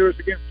did that to us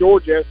against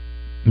Georgia.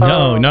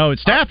 No,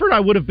 Stafford I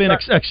would have been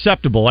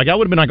acceptable. Like, I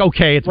would have been like,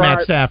 okay, it's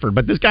Matt Stafford.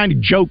 But this guy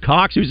Joe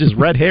Cox, who's this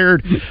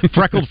red-haired,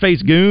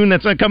 freckled-faced goon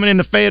that's coming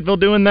into Fayetteville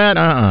doing that,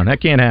 that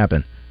can't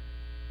happen.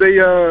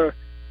 Here's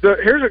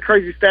a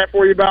crazy stat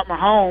for you about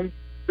Mahomes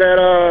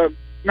that,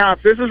 now,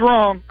 if this is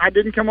wrong, I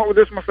didn't come up with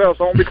this myself,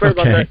 so I won't be clear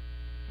about that.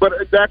 But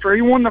after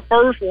he won the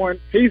first one,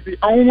 he's the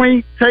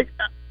only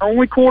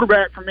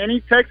quarterback from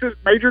any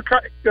major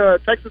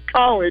Texas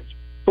college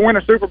to win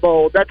a Super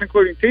Bowl. That's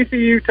including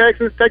TCU,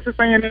 Texas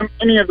A&M,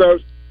 any of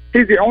those.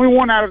 He's the only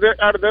one out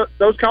of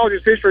those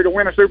colleges' history to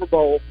win a Super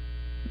Bowl.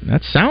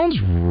 That sounds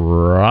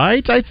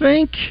right, I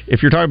think.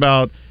 If you're talking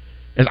about,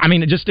 I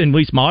mean, just in at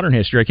least modern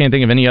history, I can't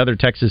think of any other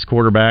Texas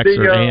quarterbacks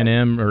or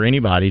A&M or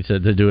anybody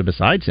to do it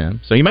besides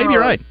him. So you may be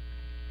right.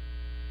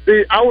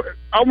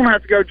 I'm going to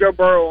have to go Joe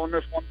Burrow on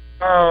this one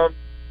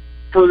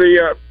for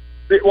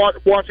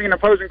watching an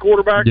opposing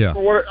quarterback. Yeah. I'm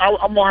going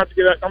to have to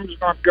get that. I'm just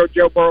going to have to go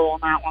Joe Burrow on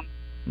that one.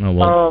 Oh,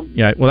 well,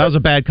 that was a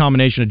bad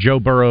combination of Joe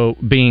Burrow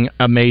being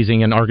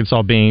amazing and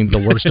Arkansas being the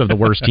worst of the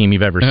worst team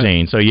you've ever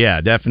seen. So,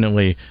 yeah,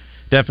 definitely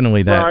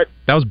that. Right.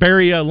 That was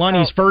Barry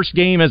Lunney's first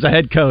game as a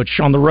head coach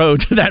on the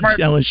road to that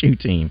LSU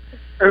team.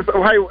 Hey,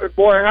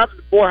 boy,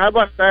 how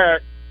about that?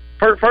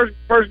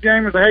 First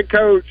game as a head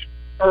coach,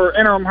 or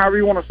interim, however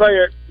you want to say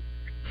it.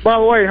 By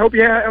the way, hope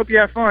you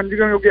have fun. You're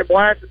going to go get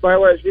blasted by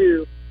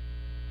LSU.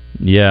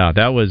 Yeah,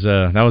 that was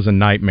a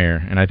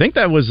nightmare, and I think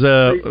that was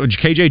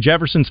KJ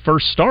Jefferson's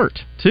first start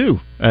too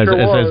as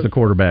the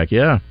quarterback.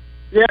 Yeah.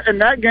 Yeah, and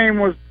that game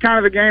was kind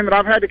of the game that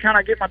I've had to kind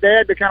of get my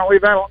dad to kind of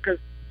leave out because,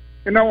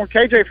 when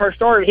KJ first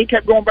started, he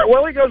kept going back.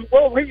 Well, he goes,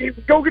 he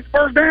go get the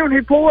first down.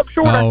 He'd pull up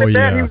short. I said,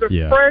 Dad, he was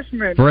a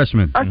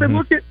freshman. I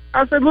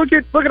said, look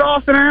at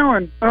Austin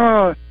Allen.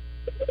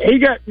 He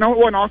got it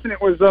wasn't Austin.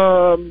 It was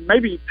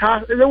maybe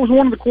Ty. There was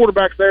one of the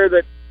quarterbacks there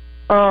that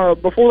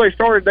before they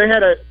started, they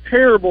had a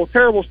terrible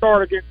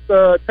start against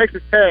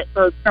Texas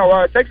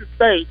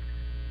State,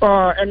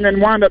 and then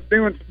wound up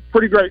doing some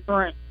pretty great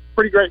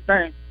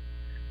things.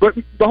 But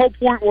the whole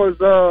point was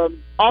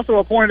also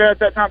I pointed out at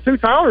that time too.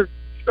 Tyler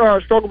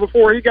struggled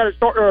before he got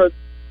to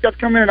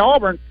come in at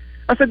Auburn.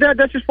 I said, Dad,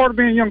 that's just part of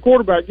being a young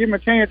quarterback. Give him a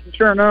chance, and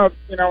sure enough,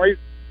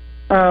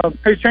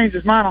 he's changed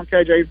his mind on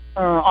KJ,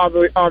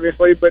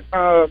 obviously. But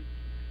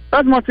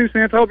that's my 2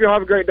 cents. I hope y'all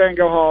have a great day and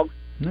go Hogs.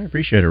 I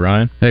appreciate it,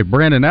 Ryan. Hey,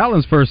 Brandon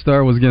Allen's first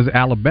start was against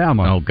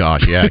Alabama. Oh,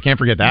 gosh, yeah. I can't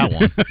forget that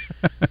one.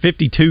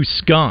 52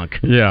 skunk.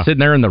 Yeah. Sitting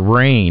there in the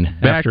rain.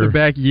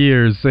 Back-to-back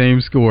years, same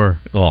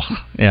score. Oh,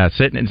 yeah.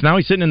 Now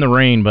he's sitting in the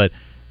rain, but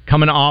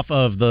coming off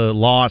of the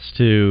loss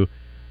to,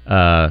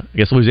 I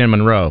guess, Louisiana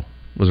Monroe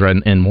was right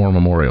in War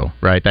Memorial,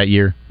 right, that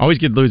year. Always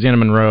get Louisiana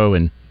Monroe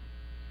and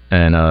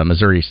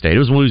Missouri State. It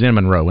was Louisiana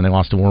Monroe when they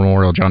lost to War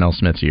Memorial, John L.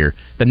 Smith's year.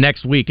 The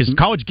next week, because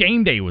College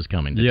Game Day was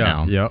coming to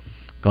town. Yeah.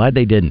 Glad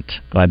they didn't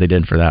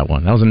for that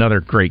one. That was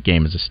another great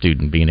game as a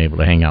student, being able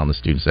to hang out in the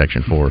student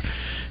section for.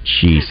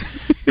 Jeez.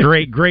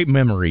 Great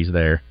memories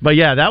there. But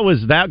yeah, that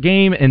was that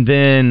game, and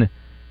then I'm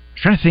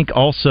trying to think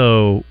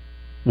also,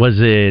 was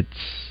it,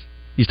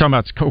 he's talking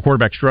about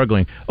quarterback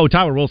struggling. Oh,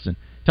 Tyler Wilson.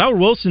 Tyler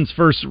Wilson's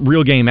first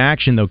real game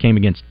action, though, came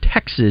against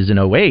Texas in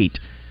 2008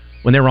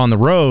 when they were on the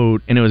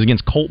road, and it was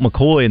against Colt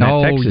McCoy and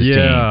that Texas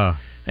team.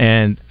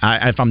 And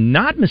if I'm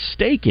not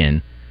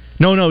mistaken,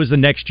 no, it was the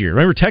next year.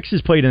 Remember,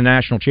 Texas played in the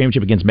national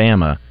championship against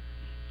Bama.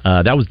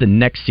 That was the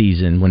next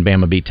season when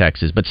Bama beat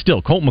Texas. But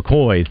still, Colt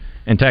McCoy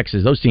and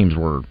Texas, those teams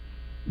were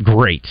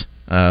great.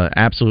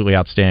 absolutely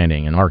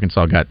outstanding, and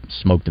Arkansas got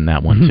smoked in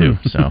that one too.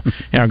 So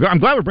I'm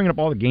glad we're bringing up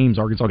all the games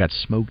Arkansas got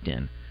smoked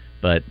in,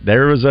 but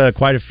there was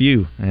quite a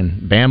few,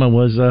 and Bama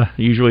was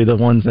usually the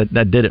ones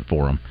that did it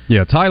for them.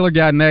 Yeah, Tyler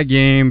got in that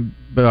game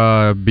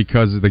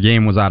because the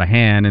game was out of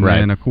hand, and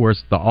then of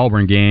course the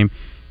Auburn game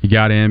he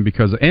got in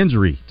because of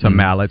injury to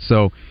Mallett.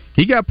 So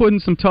he got put in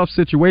some tough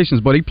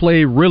situations, but he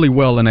played really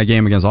well in that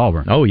game against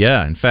Auburn. Oh,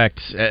 yeah. In fact,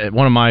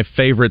 one of my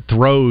favorite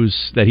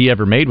throws that he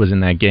ever made was in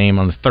that game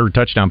on the third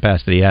touchdown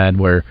pass that he had,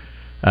 where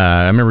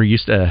I remember he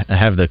used to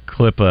have the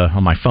clip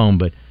on my phone,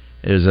 but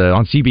it was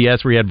on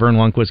CBS where he had Vern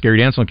Lundquist, Gary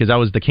Dantzler, because that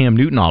was the Cam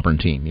Newton Auburn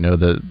team,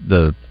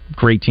 the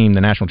great team,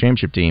 the national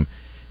championship team.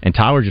 And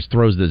Tyler just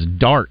throws this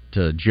dart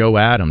to Joe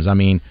Adams.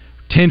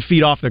 10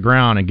 feet off the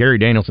ground, and Gary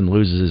Danielson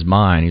loses his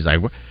mind.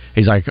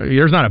 He's like,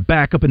 there's not a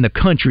backup in the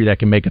country that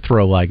can make a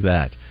throw like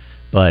that.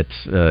 But,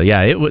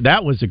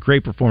 that was a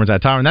great performance out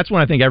of Tyler. And that's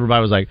when I think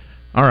everybody was like,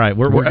 all right,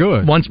 we're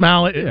good. Once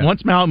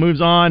Mallett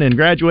moves on and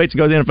graduates and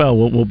goes to the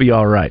NFL, we'll be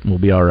all right. We'll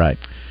be all right.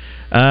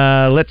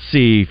 Let's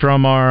see.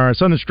 From our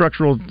Southern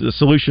Structural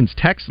Solutions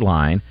text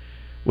line,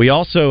 we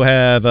also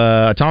have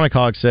Atomic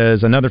Hawk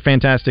says another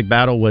fantastic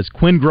battle was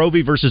Quinn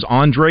Grovey versus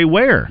Andre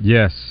Ware.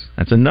 Yes.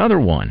 That's another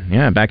one.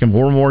 Yeah, back in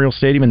War Memorial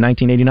Stadium in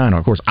 1989.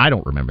 Of course, I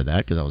don't remember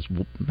that because I was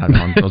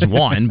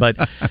one, but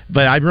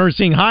I remember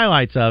seeing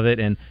highlights of it,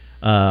 and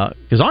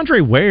because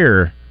Andre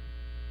Ware,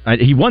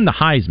 he won the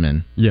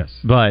Heisman. Yes.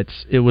 But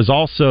it was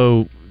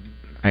also,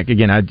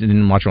 again, I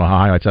didn't watch all the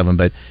highlights of him,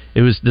 but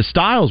it was the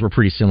styles were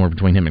pretty similar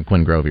between him and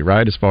Quinn Grovey,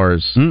 right? As far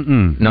as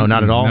no,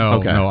 not at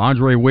all. No,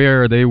 Andre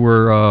Ware, they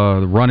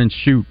were run and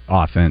shoot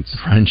offense.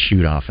 Run and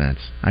shoot offense.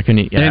 I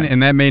couldn't. Yeah.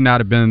 And that may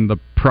not have been the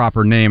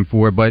proper name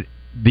for it, but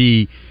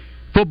the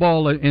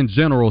football in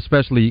general,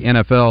 especially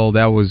NFL,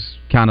 that was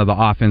kind of the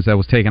offense that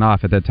was taken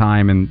off at that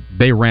time, and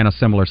they ran a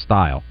similar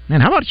style.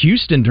 Man, how about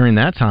Houston during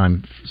that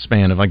time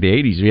span of like the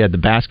 80s? We had the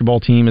basketball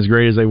team as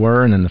great as they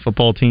were, and then the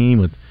football team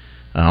with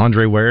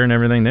Andre Ware and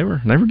everything. They were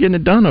getting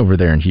it done over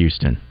there in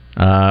Houston.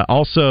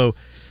 Also,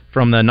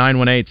 from the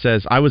 918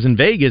 says, I was in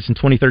Vegas in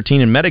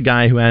 2013 and met a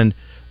guy who had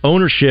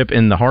ownership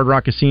in the Hard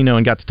Rock Casino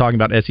and got to talking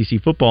about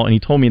SEC football, and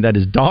he told me that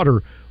his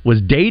daughter was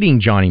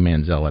dating Johnny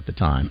Manziel at the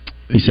time.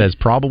 He says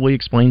probably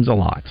explains a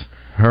lot.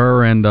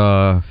 Her and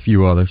a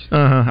few others.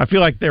 I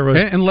feel like there was...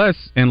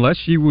 Unless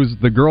she was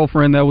the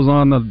girlfriend that was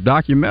on the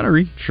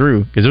documentary.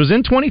 True, because it was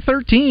in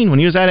 2013 when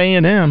he was at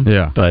A&M.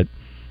 Yeah. But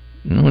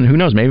who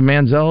knows? Maybe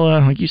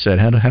Manziel, like you said,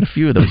 had a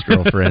few of those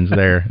girlfriends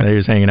there that he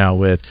was hanging out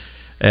with.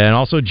 And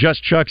also,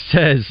 Just Chuck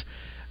says,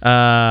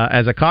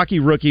 as a cocky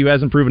rookie who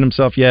hasn't proven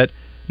himself yet,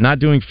 not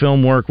doing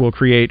film work will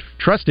create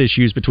trust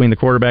issues between the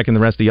quarterback and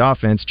the rest of the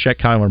offense. Check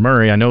Kyler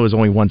Murray. I know it was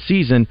only one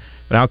season,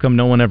 but how come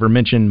no one ever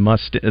mentioned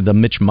the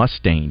Mitch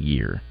Mustain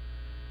year?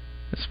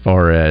 As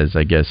far as,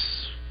 I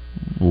guess,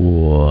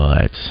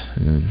 what?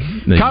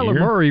 Kyler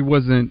Murray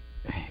wasn't...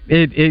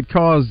 It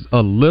caused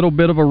a little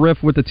bit of a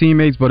rift with the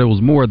teammates, but it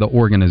was more the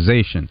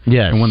organization.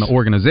 Yes. And when the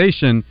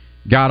organization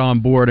got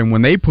on board and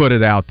when they put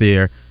it out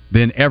there,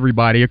 then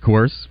everybody, of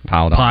course,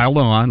 piled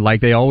on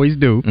like they always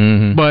do.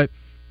 Mm-hmm. But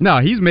no,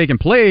 he's making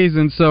plays,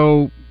 and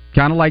so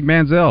kind of like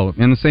Manziel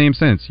in the same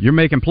sense. You're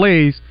making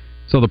plays,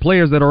 so the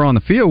players that are on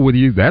the field with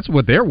you, that's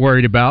what they're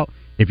worried about.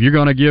 If you're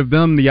going to give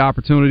them the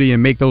opportunity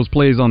and make those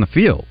plays on the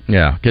field.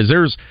 Yeah, because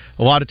there's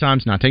a lot of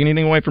times, not taking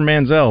anything away from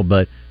Manziel,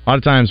 but a lot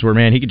of times where,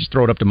 man, he could just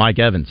throw it up to Mike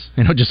Evans.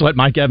 Just let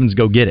Mike Evans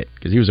go get it,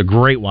 because he was a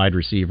great wide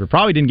receiver.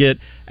 Probably didn't get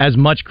as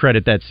much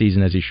credit that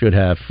season as he should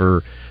have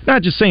for,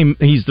 not just saying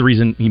he's the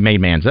reason he made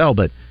Manziel,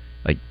 but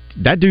like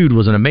that dude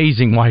was an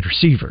amazing wide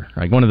receiver,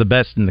 like one of the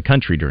best in the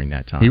country during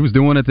that time. He was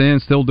doing it then,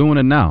 still doing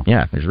it now.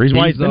 Yeah, there's a reason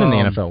why he's been in the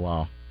NFL a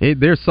while.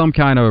 There's some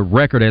kind of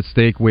record at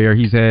stake where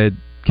he's had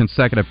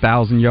consecutive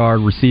 1,000-yard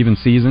receiving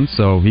seasons,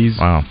 so he's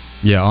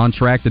on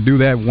track to do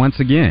that once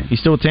again. He's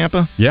still with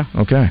Tampa? Yeah.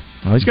 Okay.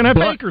 Well, he's going to have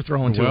Baker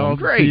throwing to him.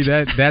 Great. See,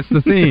 that's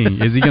the thing.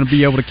 Is he going to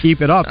be able to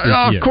keep it up this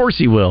year? Of course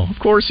he will. Of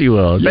course he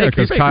will. Yeah,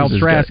 because Kyle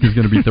Trask is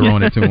going to be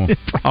throwing it to him.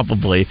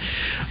 Probably.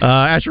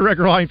 Asher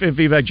Record Line fan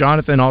feedback.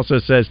 Jonathan also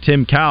says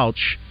Tim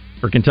Couch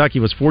for Kentucky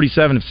was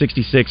 47 of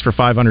 66 for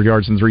 500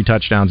 yards and 3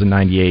 touchdowns in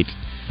 98.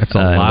 That's a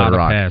lot of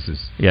passes.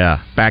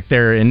 Yeah, back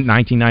there in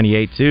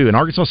 1998, too. And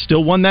Arkansas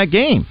still won that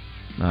game.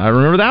 I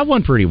remember that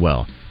one pretty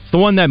well. It's the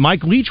one that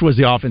Mike Leach was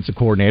the offensive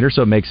coordinator,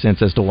 so it makes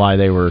sense as to why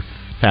they were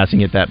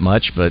passing it that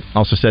much, but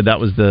also said that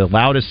was the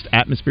loudest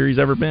atmosphere he's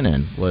ever been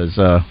in, was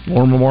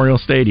War Memorial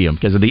Stadium,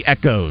 because of the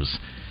echoes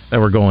that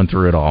were going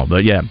through it all.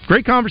 But yeah,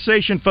 great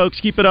conversation, folks.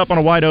 Keep it up on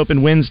a wide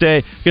open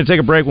Wednesday. We're going to take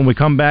a break. When we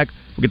come back,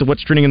 we'll get to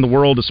what's trending in the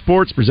world of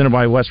sports, presented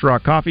by West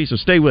Rock Coffee, so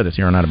stay with us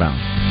here on Out of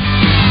Bounds.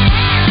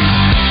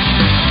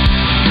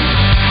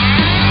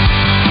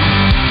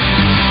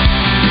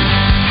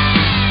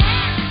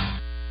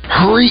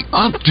 Hurry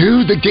up,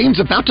 dude. The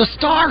game's about to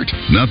start.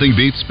 Nothing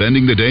beats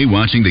spending the day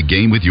watching the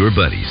game with your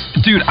buddies.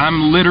 Dude,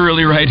 I'm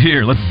literally right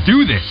here. Let's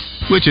do this.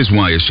 Which is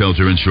why a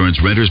shelter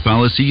insurance renter's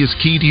policy is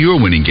key to your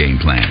winning game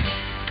plan.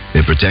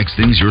 It protects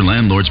things your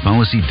landlord's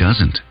policy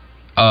doesn't.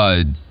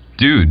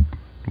 Dude,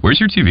 where's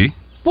your TV?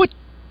 What?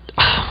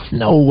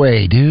 No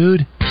way,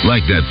 dude.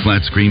 Like that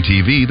flat-screen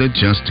TV that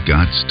just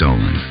got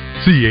stolen.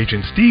 See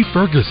Agent Steve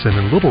Ferguson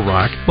in Little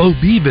Rock, Bo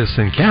Beavis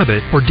in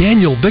Cabot, or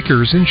Daniel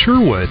Vickers in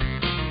Sherwood.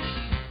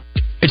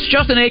 It's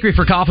Justin Acri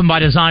for Coffin by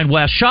Design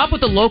West. Shop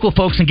with the local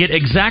folks and get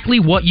exactly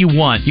what you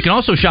want. You can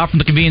also shop from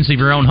the convenience of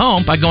your own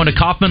home by going to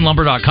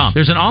KaufmanLumber.com.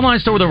 There's an online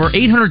store with over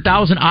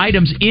 800,000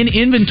 items in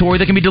inventory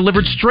that can be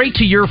delivered straight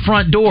to your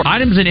front door.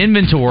 Items in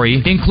inventory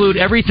include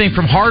everything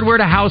from hardware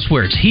to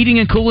housewares, heating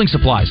and cooling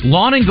supplies,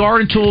 lawn and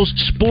garden tools,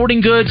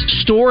 sporting goods,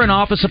 store and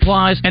office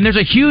supplies, and there's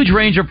a huge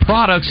range of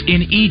products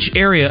in each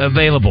area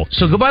available.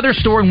 So go by their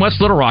store in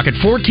West Little Rock at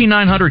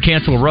 14900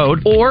 Cantrell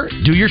Road or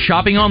do your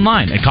shopping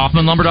online at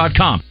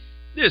KaufmanLumber.com.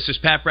 This is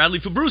Pat Bradley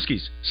for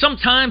Brewskis.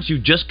 Sometimes you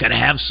just gotta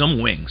have some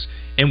wings.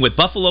 And with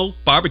buffalo,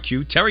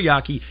 barbecue,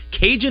 teriyaki,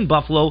 Cajun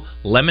buffalo,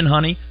 lemon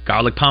honey,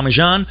 garlic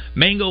parmesan,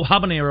 mango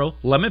habanero,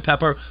 lemon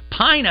pepper,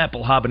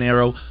 pineapple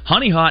habanero,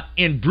 honey hot,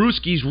 and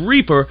Brewskis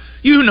Reaper,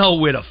 you know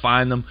where to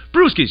find them.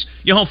 Brewskis,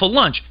 you're home for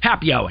lunch,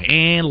 happy hour,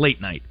 and late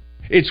night.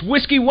 It's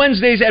Whiskey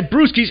Wednesdays at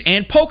Brewskis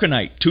and Poker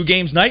Night. 2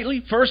 games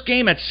nightly, first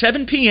game at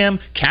 7 p.m.,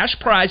 cash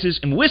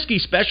prizes, and whiskey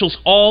specials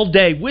all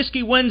day.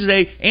 Whiskey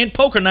Wednesday and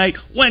Poker Night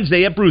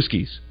Wednesday at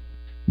Brewskis.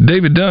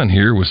 David Dunn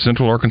here with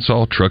Central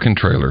Arkansas Truck and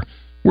Trailer.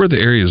 We're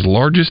the area's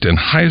largest and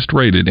highest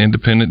rated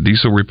independent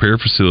diesel repair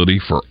facility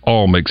for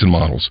all makes and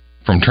models,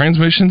 from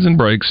transmissions and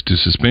brakes to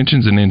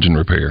suspensions and engine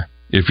repair.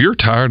 If you're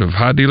tired of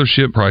high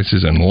dealership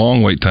prices and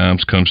long wait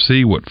times, come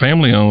see what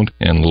family-owned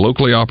and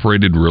locally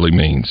operated really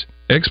means.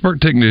 Expert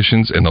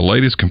technicians and the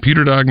latest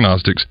computer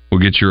diagnostics will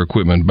get your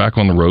equipment back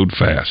on the road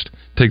fast.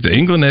 Take the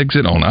England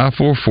exit on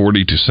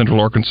I-440 to Central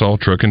Arkansas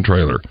Truck and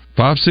Trailer.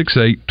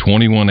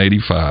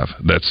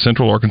 568-2185. That's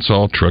Central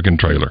Arkansas Truck and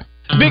Trailer.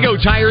 Big O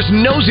Tires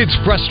knows it's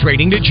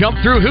frustrating to jump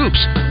through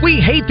hoops.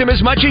 We hate them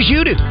as much as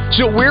you do.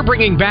 So we're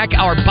bringing back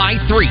our buy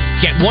 3,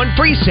 get 1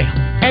 free sale.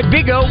 At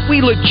Big O,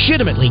 we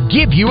legitimately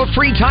give you a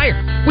free tire.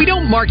 We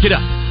don't mark it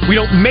up. We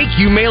don't make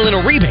you mail in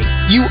a rebate.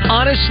 You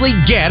honestly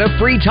get a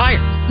free tire.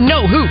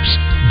 No hoops.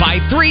 Buy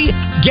 3,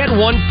 get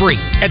 1 free.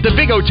 At the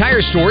Big O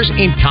Tire stores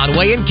in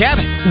Conway and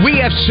Cabot. We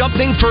have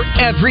something for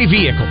every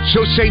vehicle.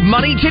 So save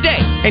money today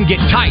and get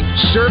tires,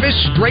 service,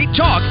 straight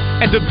talk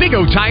at the Big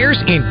O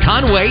Tires in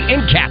Conway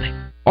and Cabot.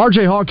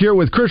 RJ Hawk here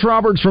with Chris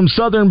Roberts from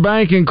Southern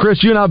Bank. And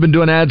Chris, you and I have been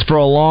doing ads for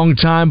a long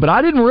time, but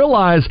I didn't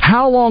realize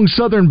how long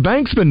Southern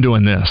Bank's been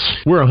doing this.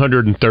 We're a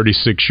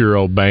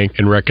 136-year-old bank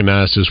and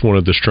recognized as one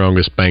of the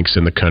strongest banks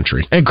in the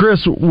country. And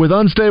Chris, with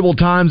unstable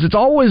times, it's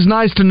always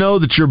nice to know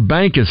that your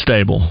bank is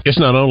stable. It's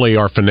not only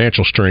our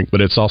financial strength,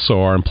 but it's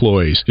also our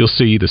employees. You'll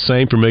see the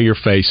same familiar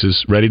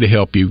faces ready to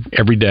help you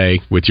every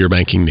day with your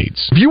banking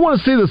needs. If you want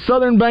to see the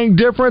Southern Bank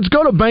difference,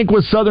 go to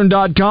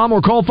bankwithsouthern.com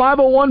or call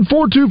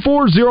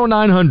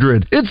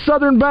 501-424-0900. It's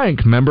Southern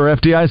Bank, member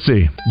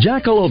FDIC.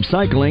 Jackalope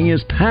Cycling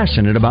is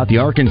passionate about the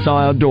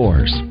Arkansas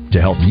outdoors.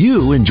 To help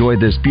you enjoy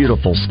this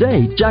beautiful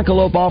state,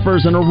 Jackalope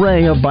offers an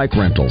array of bike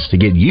rentals to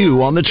get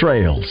you on the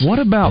trails. What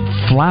about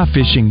fly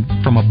fishing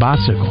from a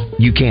bicycle?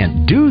 You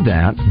can't do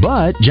that,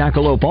 but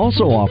Jackalope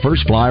also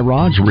offers fly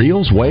rods,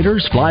 reels,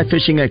 waders, fly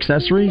fishing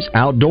accessories,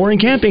 outdoor and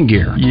camping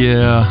gear.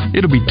 Yeah,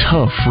 it'll be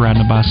tough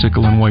riding a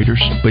bicycle in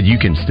waders. But you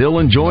can still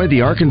enjoy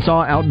the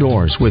Arkansas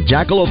outdoors with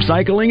Jackalope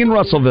Cycling in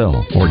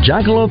Russellville or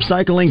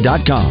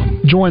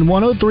JackalopeCycling.com. Join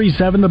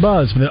 103.7 The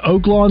Buzz for the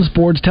Oaklawn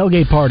Sports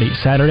Tailgate Party,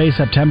 Saturday,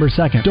 September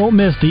 2nd. Don't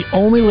miss the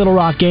only Little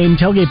Rock game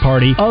tailgate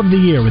party of the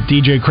year with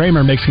DJ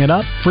Kramer mixing it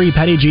up, free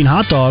Petty Jean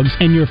hot dogs,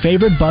 and your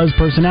favorite Buzz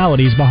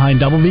personalities behind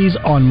Double V's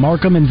on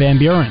Markham and Van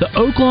Buren. The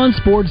Oaklawn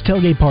Sports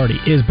Tailgate Party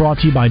is brought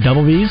to you by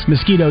Double V's,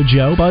 Mosquito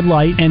Joe, Bud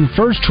Light, and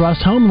First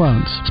Trust Home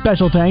Loans.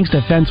 Special thanks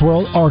to Fence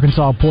World,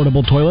 Arkansas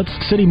Portable Toilets,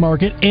 City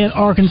Market, and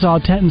Arkansas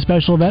Tent and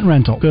Special Event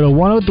Rental. Go to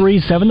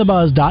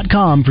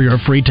 1037thebuzz.com for your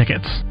free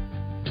tickets.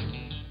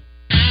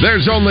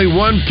 There's only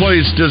one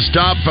place to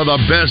stop for the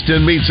best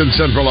in meats in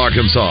Central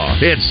Arkansas.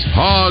 It's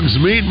Hogs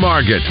Meat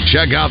Market.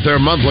 Check out their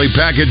monthly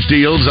package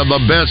deals of the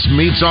best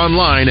meats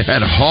online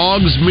at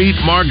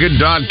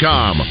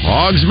hogsmeatmarket.com.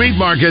 Hogs Meat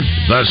Market,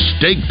 the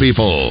steak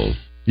people.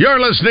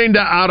 You're listening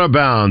to Out of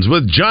Bounds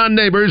with John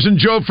Neighbors and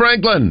Joe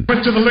Franklin.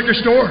 Went to the liquor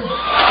store.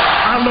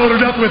 I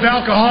loaded up with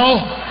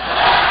alcohol,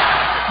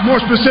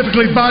 more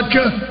specifically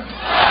vodka,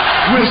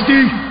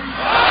 whiskey,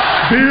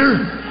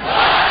 beer,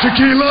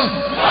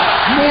 tequila,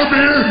 more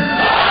beer,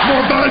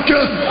 more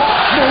vodka,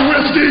 more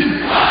whiskey,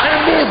 and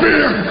more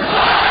beer.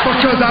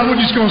 Because I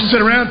wasn't just going to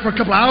sit around for a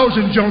couple hours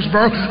in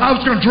Jonesboro. I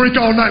was going to drink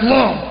all night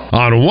long.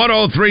 On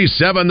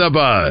 103.7 The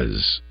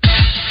Buzz.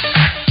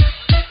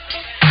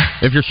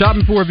 If you're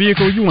shopping for a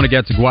vehicle, you want to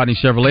get to Gwatney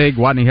Chevrolet.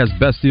 Gwatney has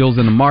best deals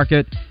in the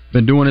market.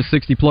 Been doing it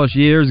 60-plus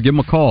years. Give them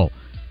a call.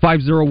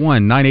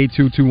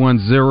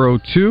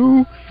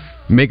 501-982-2102.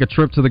 Make a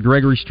trip to the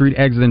Gregory Street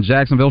exit in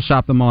Jacksonville.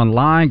 Shop them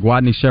online,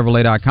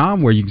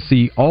 GwatneyChevrolet.com, where you can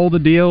see all the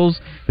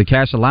deals, the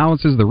cash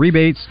allowances, the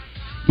rebates,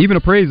 even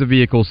appraise the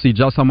vehicle, see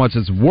just how much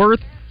it's worth.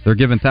 They're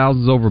giving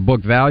thousands over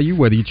book value,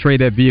 whether you trade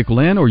that vehicle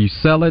in or you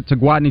sell it to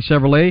Gwatney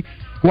Chevrolet.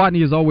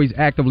 Gwatney is always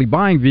actively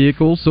buying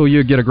vehicles, so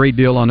you'll get a great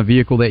deal on a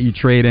vehicle that you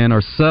trade in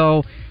or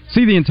sell.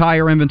 See the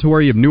entire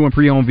inventory of new and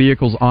pre-owned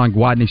vehicles on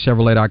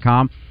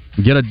GuadneyChevrolet.com.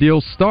 Get a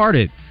deal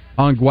started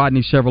on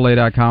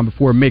GuadneyChevrolet.com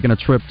before making a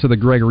trip to the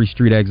Gregory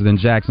Street exit in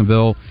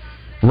Jacksonville.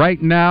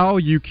 Right now,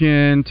 you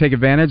can take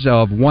advantage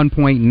of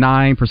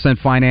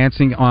 1.9%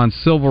 financing on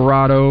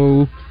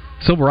Silverados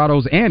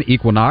and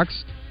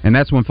Equinox, and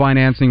that's when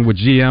financing with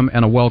GM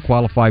and a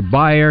well-qualified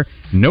buyer.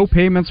 No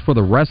payments for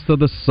the rest of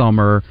the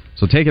summer.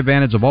 So take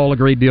advantage of all the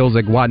great deals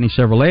at Guadney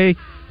Chevrolet.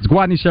 It's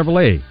Guadney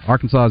Chevrolet,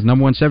 Arkansas's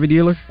 #1 Chevy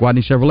dealer.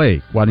 Guadney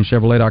Chevrolet,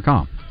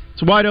 GuadneyChevrolet.com.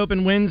 It's a wide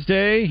open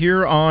Wednesday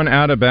here on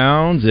Out of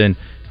Bounds, and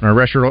our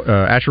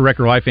Asher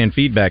Record Life Fan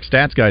Feedback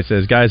Stats guy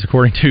says, guys,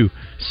 according to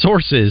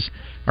sources,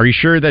 are you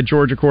sure that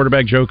Georgia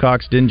quarterback Joe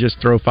Cox didn't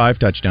just throw 5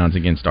 touchdowns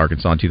against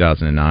Arkansas in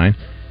 2009?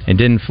 And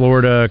didn't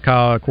Florida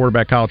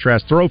quarterback Kyle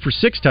Trask throw for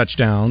 6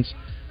 touchdowns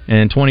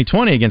in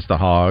 2020 against the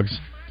Hogs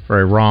for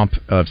a romp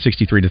of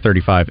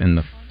 63-35 in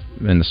the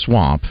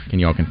swamp? Can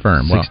y'all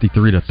confirm?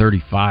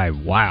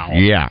 63-35. Wow.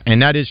 Yeah,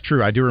 and that is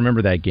true. I do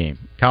remember that game.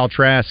 Kyle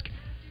Trask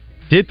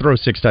did throw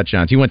 6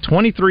 touchdowns. He went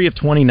 23 of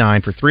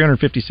 29 for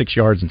 356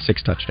 yards and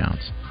 6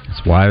 touchdowns.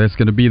 That's why that's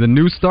going to be the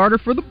new starter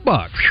for the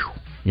Bucs.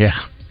 Yeah.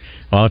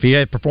 Well, if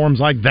he performs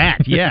like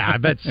that, yeah, I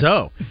bet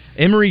so.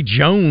 Emory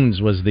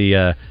Jones was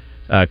the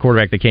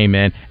quarterback that came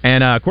in.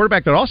 And a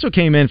quarterback that also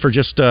came in for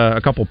just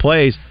a couple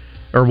plays,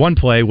 or one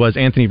play, was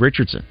Anthony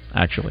Richardson,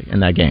 actually, in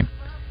that game.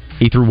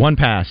 He threw 1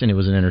 pass, and it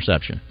was an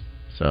interception.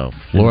 So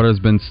Florida's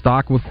been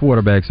stocked with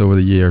quarterbacks over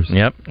the years.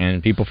 Yep,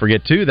 and people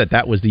forget, too,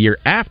 that was the year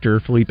after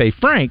Felipe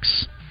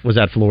Franks was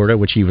at Florida,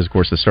 which he was, of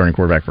course, the starting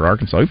quarterback for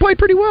Arkansas. He played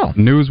pretty well.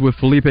 News with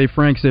Felipe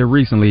Franks there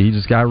recently. He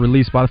just got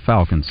released by the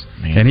Falcons.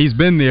 Man. And he's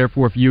been there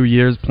for a few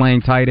years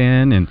playing tight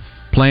end and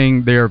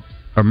playing their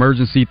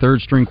emergency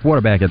third-string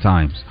quarterback at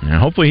times. Yeah,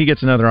 hopefully he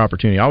gets another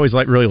opportunity. I always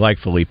really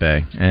liked Felipe,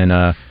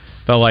 and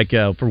felt like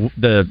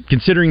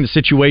considering the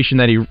situation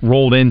that he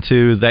rolled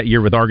into that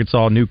year with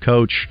Arkansas, new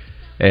coach,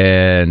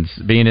 and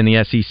being in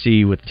the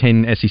SEC with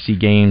 10 SEC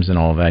games and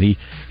all of that, he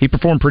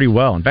performed pretty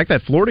well. In fact,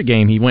 that Florida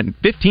game, he went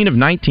 15 of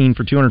 19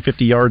 for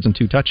 250 yards and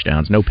 2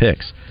 touchdowns, no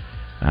picks.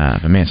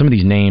 But man, some of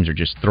these names are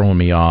just throwing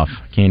me off.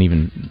 Can't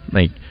even,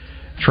 like,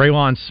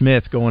 Traylon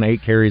Smith going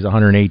 8 carries,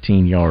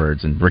 118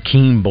 yards, and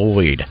Rakeem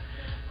Boyd,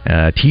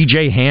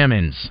 T.J.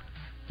 Hammonds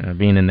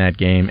being in that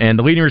game. And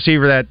the leading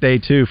receiver that day,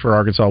 too, for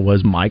Arkansas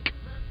was Mike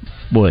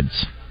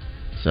Woods.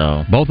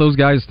 So both those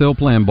guys still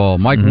playing ball.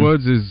 Mike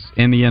Woods is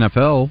in the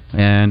NFL,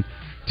 and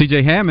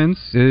T.J. Hammonds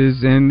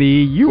is in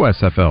the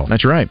USFL.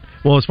 That's right.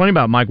 Well, it's funny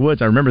about Mike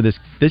Woods. I remember this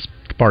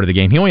part of the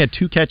game. He only had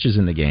 2 catches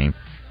in the game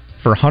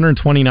for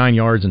 129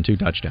 yards and 2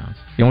 touchdowns.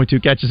 The only 2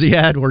 catches he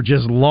had were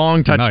just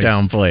long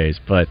touchdown plays.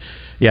 But,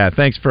 yeah,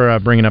 thanks for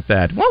bringing up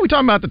that. Why are we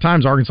talking about the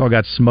times Arkansas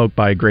got smoked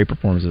by great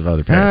performances of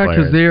other players?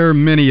 Because there are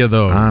many of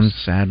those.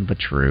 Sad but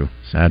true.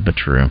 Sad but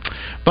true.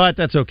 But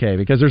that's okay,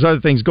 because there's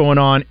other things going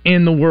on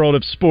in the world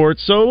of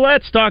sports. So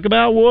let's talk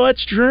about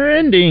what's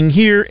trending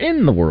here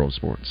in the world of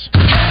sports.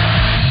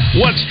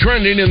 What's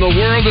Trending in the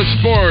World of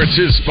Sports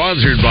is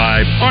sponsored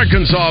by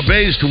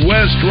Arkansas-based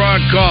West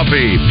Rock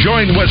Coffee.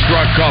 Join West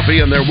Rock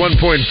Coffee and their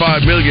 1.5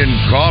 million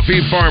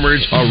coffee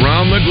farmers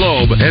around the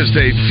globe as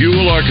they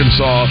fuel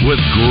Arkansas with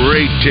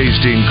great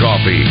tasting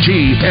coffee,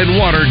 tea, and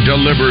water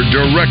delivered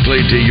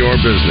directly to your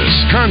business.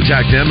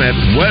 Contact them at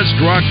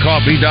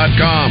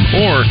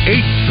westrockcoffee.com or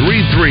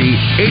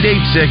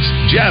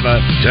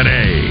 833-886-JAVA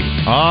today.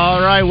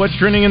 All right, what's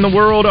trending in the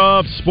world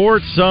of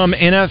sports? Some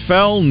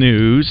NFL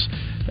news.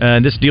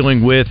 This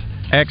dealing with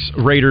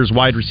ex-Raiders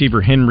wide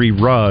receiver Henry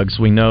Ruggs.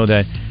 We know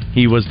that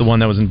he was the one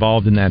that was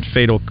involved in that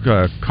fatal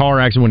car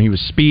accident when he was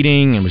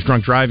speeding and was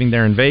drunk driving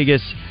there in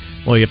Vegas.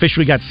 Well, he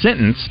officially got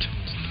sentenced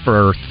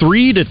for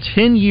 3 to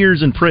 10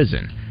 years in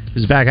prison.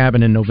 This back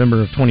happened in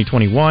November of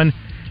 2021.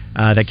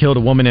 That killed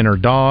a woman and her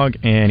dog,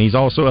 and he's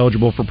also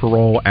eligible for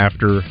parole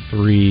after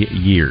 3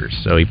 years.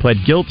 So he pled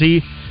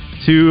guilty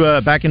to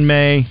back in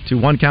May to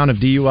 1 count of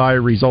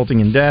DUI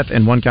resulting in death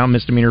and 1 count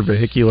misdemeanor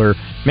vehicular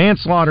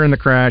manslaughter in the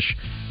crash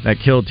that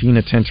killed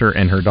Tina Tinter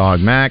and her dog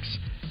Max.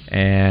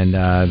 And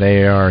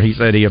he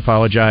said he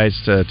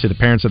apologized to the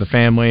parents of the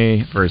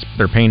family for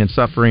their pain and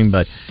suffering,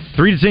 but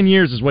 3 to 10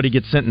 years is what he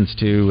gets sentenced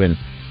to. And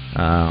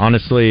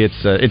honestly,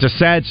 it's a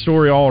sad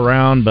story all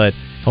around, but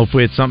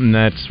hopefully it's something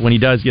that's, when he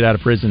does get out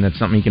of prison, that's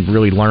something he can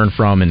really learn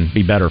from and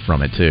be better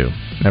from it too.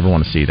 Never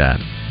want to see that.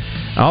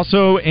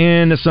 Also,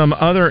 in some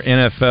other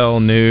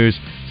NFL news,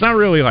 it's not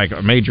really like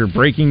a major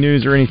breaking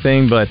news or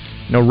anything, but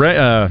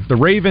the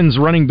Ravens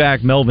running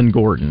back Melvin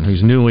Gordon,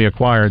 who's newly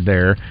acquired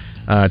there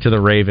to the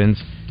Ravens,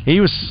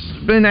 he was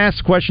been asked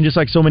a question just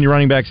like so many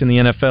running backs in the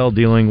NFL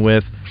dealing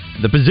with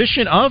the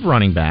position of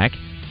running back,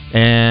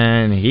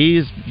 and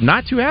he's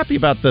not too happy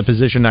about the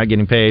position not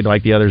getting paid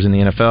like the others in the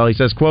NFL. He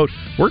says, quote,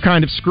 "We're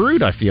kind of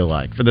screwed, I feel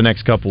like, for the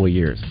next couple of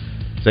years."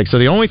 So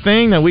the only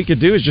thing that we could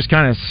do is just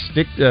kind of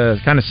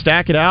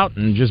stack it out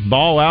and just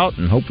ball out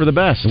and hope for the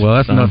best. Well,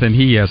 that's nothing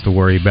he has to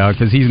worry about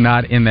because he's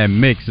not in that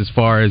mix as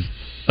far as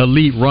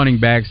elite running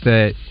backs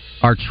that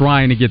are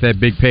trying to get that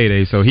big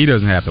payday, so he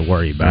doesn't have to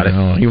worry about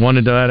it. He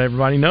wanted to let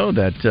everybody know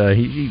that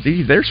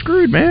they're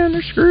screwed, man.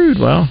 They're screwed.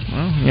 Well,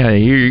 yeah,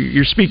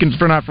 you're speaking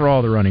not for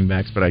all the running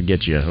backs, but I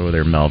get you over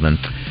there, Melvin.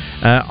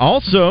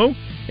 Also,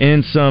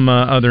 in some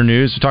other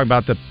news, we talk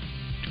about the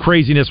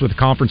craziness with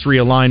conference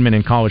realignment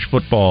in college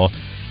football.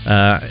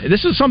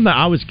 This is something that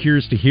I was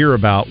curious to hear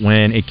about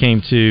when it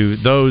came to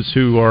those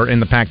who are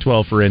in the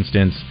Pac-12, for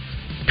instance.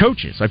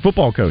 Coaches, like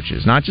football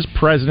coaches, not just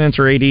presidents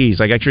or ADs.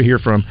 Like I actually hear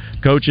from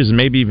coaches and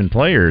maybe even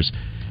players.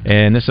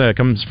 And this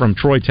comes from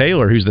Troy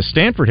Taylor, who's the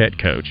Stanford head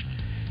coach.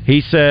 He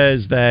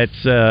says that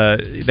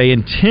they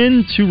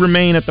intend to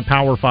remain at the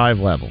Power 5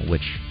 level,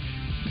 which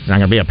it's not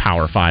going to be a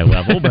Power 5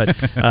 level, but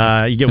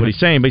you get what he's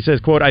saying. But he says,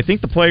 quote, I think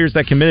the players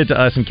that committed to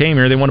us and came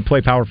here, they want to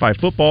play Power 5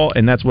 football,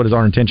 and that's what is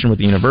our intention with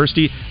the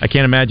university. I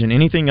can't imagine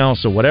anything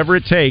else, so whatever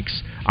it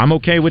takes, I'm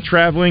okay with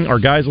traveling. Our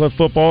guys love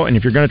football, and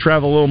if you're going to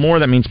travel a little more,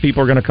 that means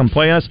people are going to come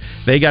play us.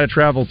 They got to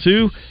travel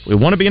too. We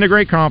want to be in a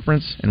great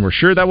conference, and we're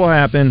sure that will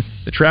happen.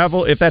 The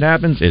travel, if that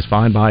happens, is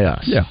fine by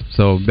us. Yeah,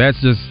 so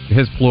that's just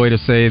his ploy to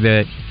say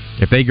that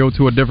if they go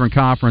to a different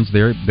conference,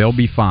 they'll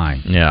be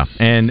fine. Yeah,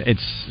 and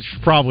it's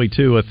probably,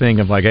 too, a thing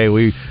of like, hey,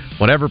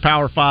 whatever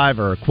Power 5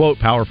 or, quote,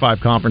 Power 5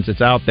 conference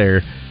that's out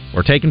there,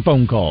 we're taking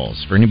phone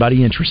calls for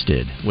anybody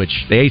interested,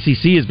 which the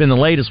ACC has been the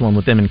latest one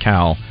with them and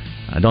Cal.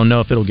 I don't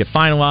know if it'll get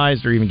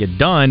finalized or even get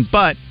done,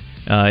 but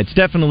it's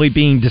definitely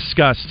being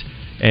discussed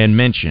and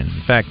mentioned.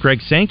 In fact,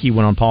 Greg Sankey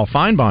went on Paul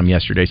Feinbaum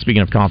yesterday,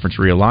 speaking of conference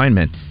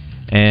realignment,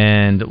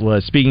 and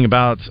was speaking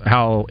about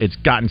how it's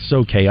gotten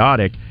so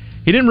chaotic.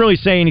 He didn't really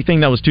say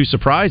anything that was too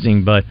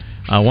surprising, but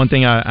one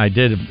thing I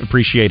did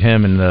appreciate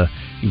him, and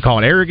you can call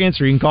it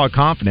arrogance or you can call it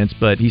confidence,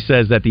 but he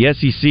says that the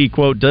SEC,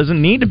 quote, doesn't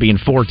need to be in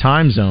 4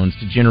 time zones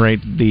to generate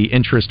the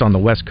interest on the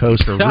West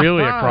Coast or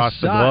really across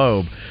the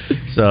globe.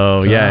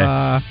 So,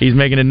 yeah, he's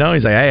making it known.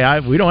 He's like, hey,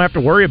 we don't have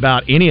to worry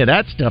about any of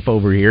that stuff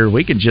over here.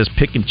 We can just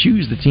pick and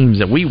choose the teams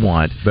that we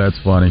want. That's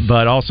funny.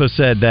 But also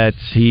said that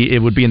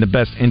it would be in the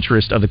best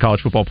interest of the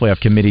College Football Playoff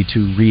Committee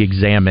to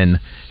re-examine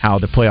how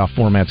the playoff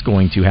format's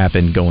going to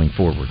happen going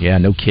forward. Yeah,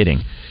 no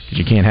kidding. Because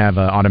you can't have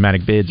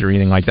automatic bids or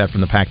anything like that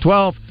from the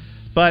Pac-12.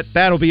 But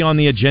that'll be on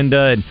the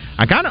agenda, and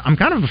I'm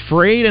kind of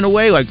afraid in a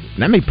way, like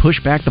that may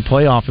push back the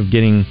playoff of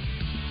getting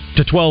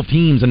to 12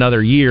 teams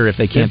another year if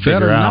they can't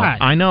figure out. Not.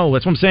 I know,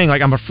 that's what I'm saying.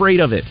 Like I'm afraid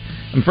of it.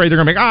 I'm afraid they're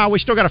going to be we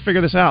still got to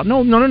figure this out.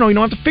 No. You don't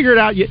have to figure it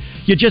out. You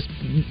just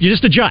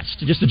adjust.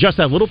 Just adjust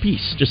that little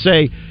piece. Just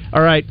say,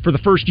 all right, for the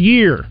first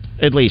year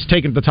at least,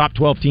 taking the top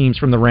 12 teams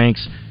from the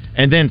ranks,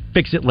 and then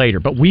fix it later.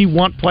 But we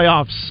want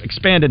playoffs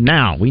expanded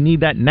now. We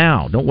need that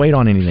now. Don't wait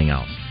on anything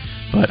else.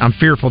 But I'm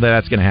fearful that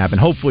that's going to happen.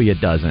 Hopefully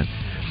it doesn't.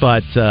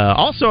 But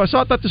also, I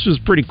thought this was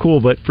pretty cool,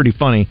 but pretty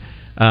funny.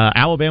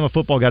 Alabama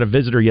football got a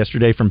visitor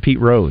yesterday from Pete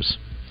Rose.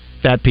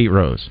 Fat Pete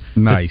Rose.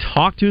 Nice. To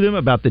talk to them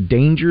about the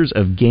dangers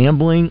of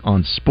gambling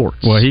on sports.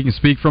 Well, he can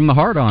speak from the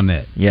heart on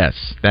that. Yes,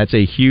 that's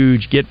a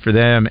huge get for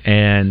them,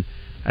 and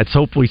that's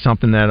hopefully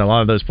something that a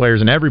lot of those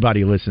players and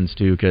everybody listens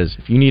to, because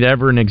if you need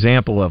ever an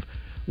example of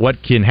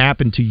what can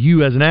happen to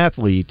you as an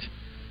athlete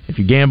if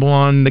you gamble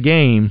on the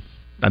game,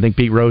 I think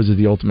Pete Rose is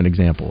the ultimate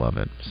example of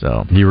it.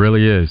 So he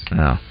really is.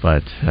 Yeah,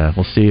 but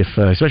we'll see if,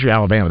 especially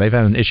Alabama, they've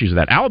had issues with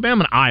that.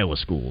 Alabama and Iowa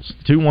schools,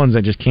 the two ones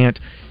that just can't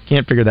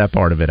figure that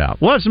part of it out.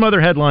 We'll have some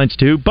other headlines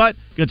too, but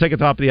going to take a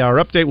top of the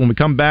hour update when we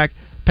come back.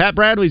 Pat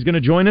Bradley's going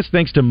to join us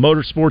thanks to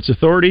Motorsports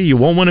Authority. You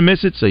won't want to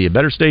miss it, so you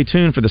better stay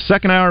tuned for the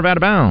second hour of Out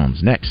of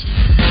Bounds next.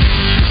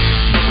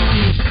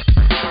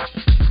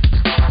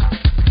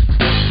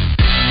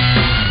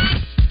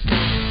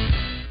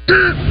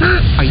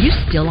 Are you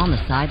still on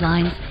the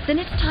sidelines? Then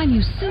it's time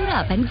you suit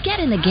up and get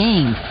in the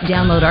game.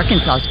 Download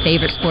Arkansas's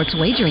favorite sports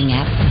wagering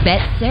app,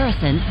 Bet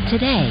Saracen,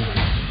 today.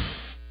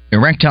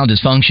 Erectile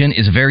dysfunction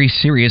is a very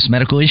serious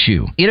medical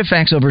issue. It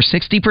affects over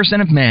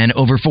 60% of men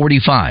over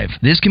 45.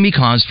 This can be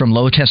caused from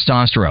low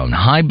testosterone,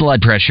 high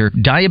blood pressure,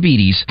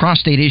 diabetes,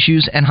 prostate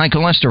issues, and high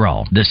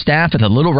cholesterol. The staff at the Little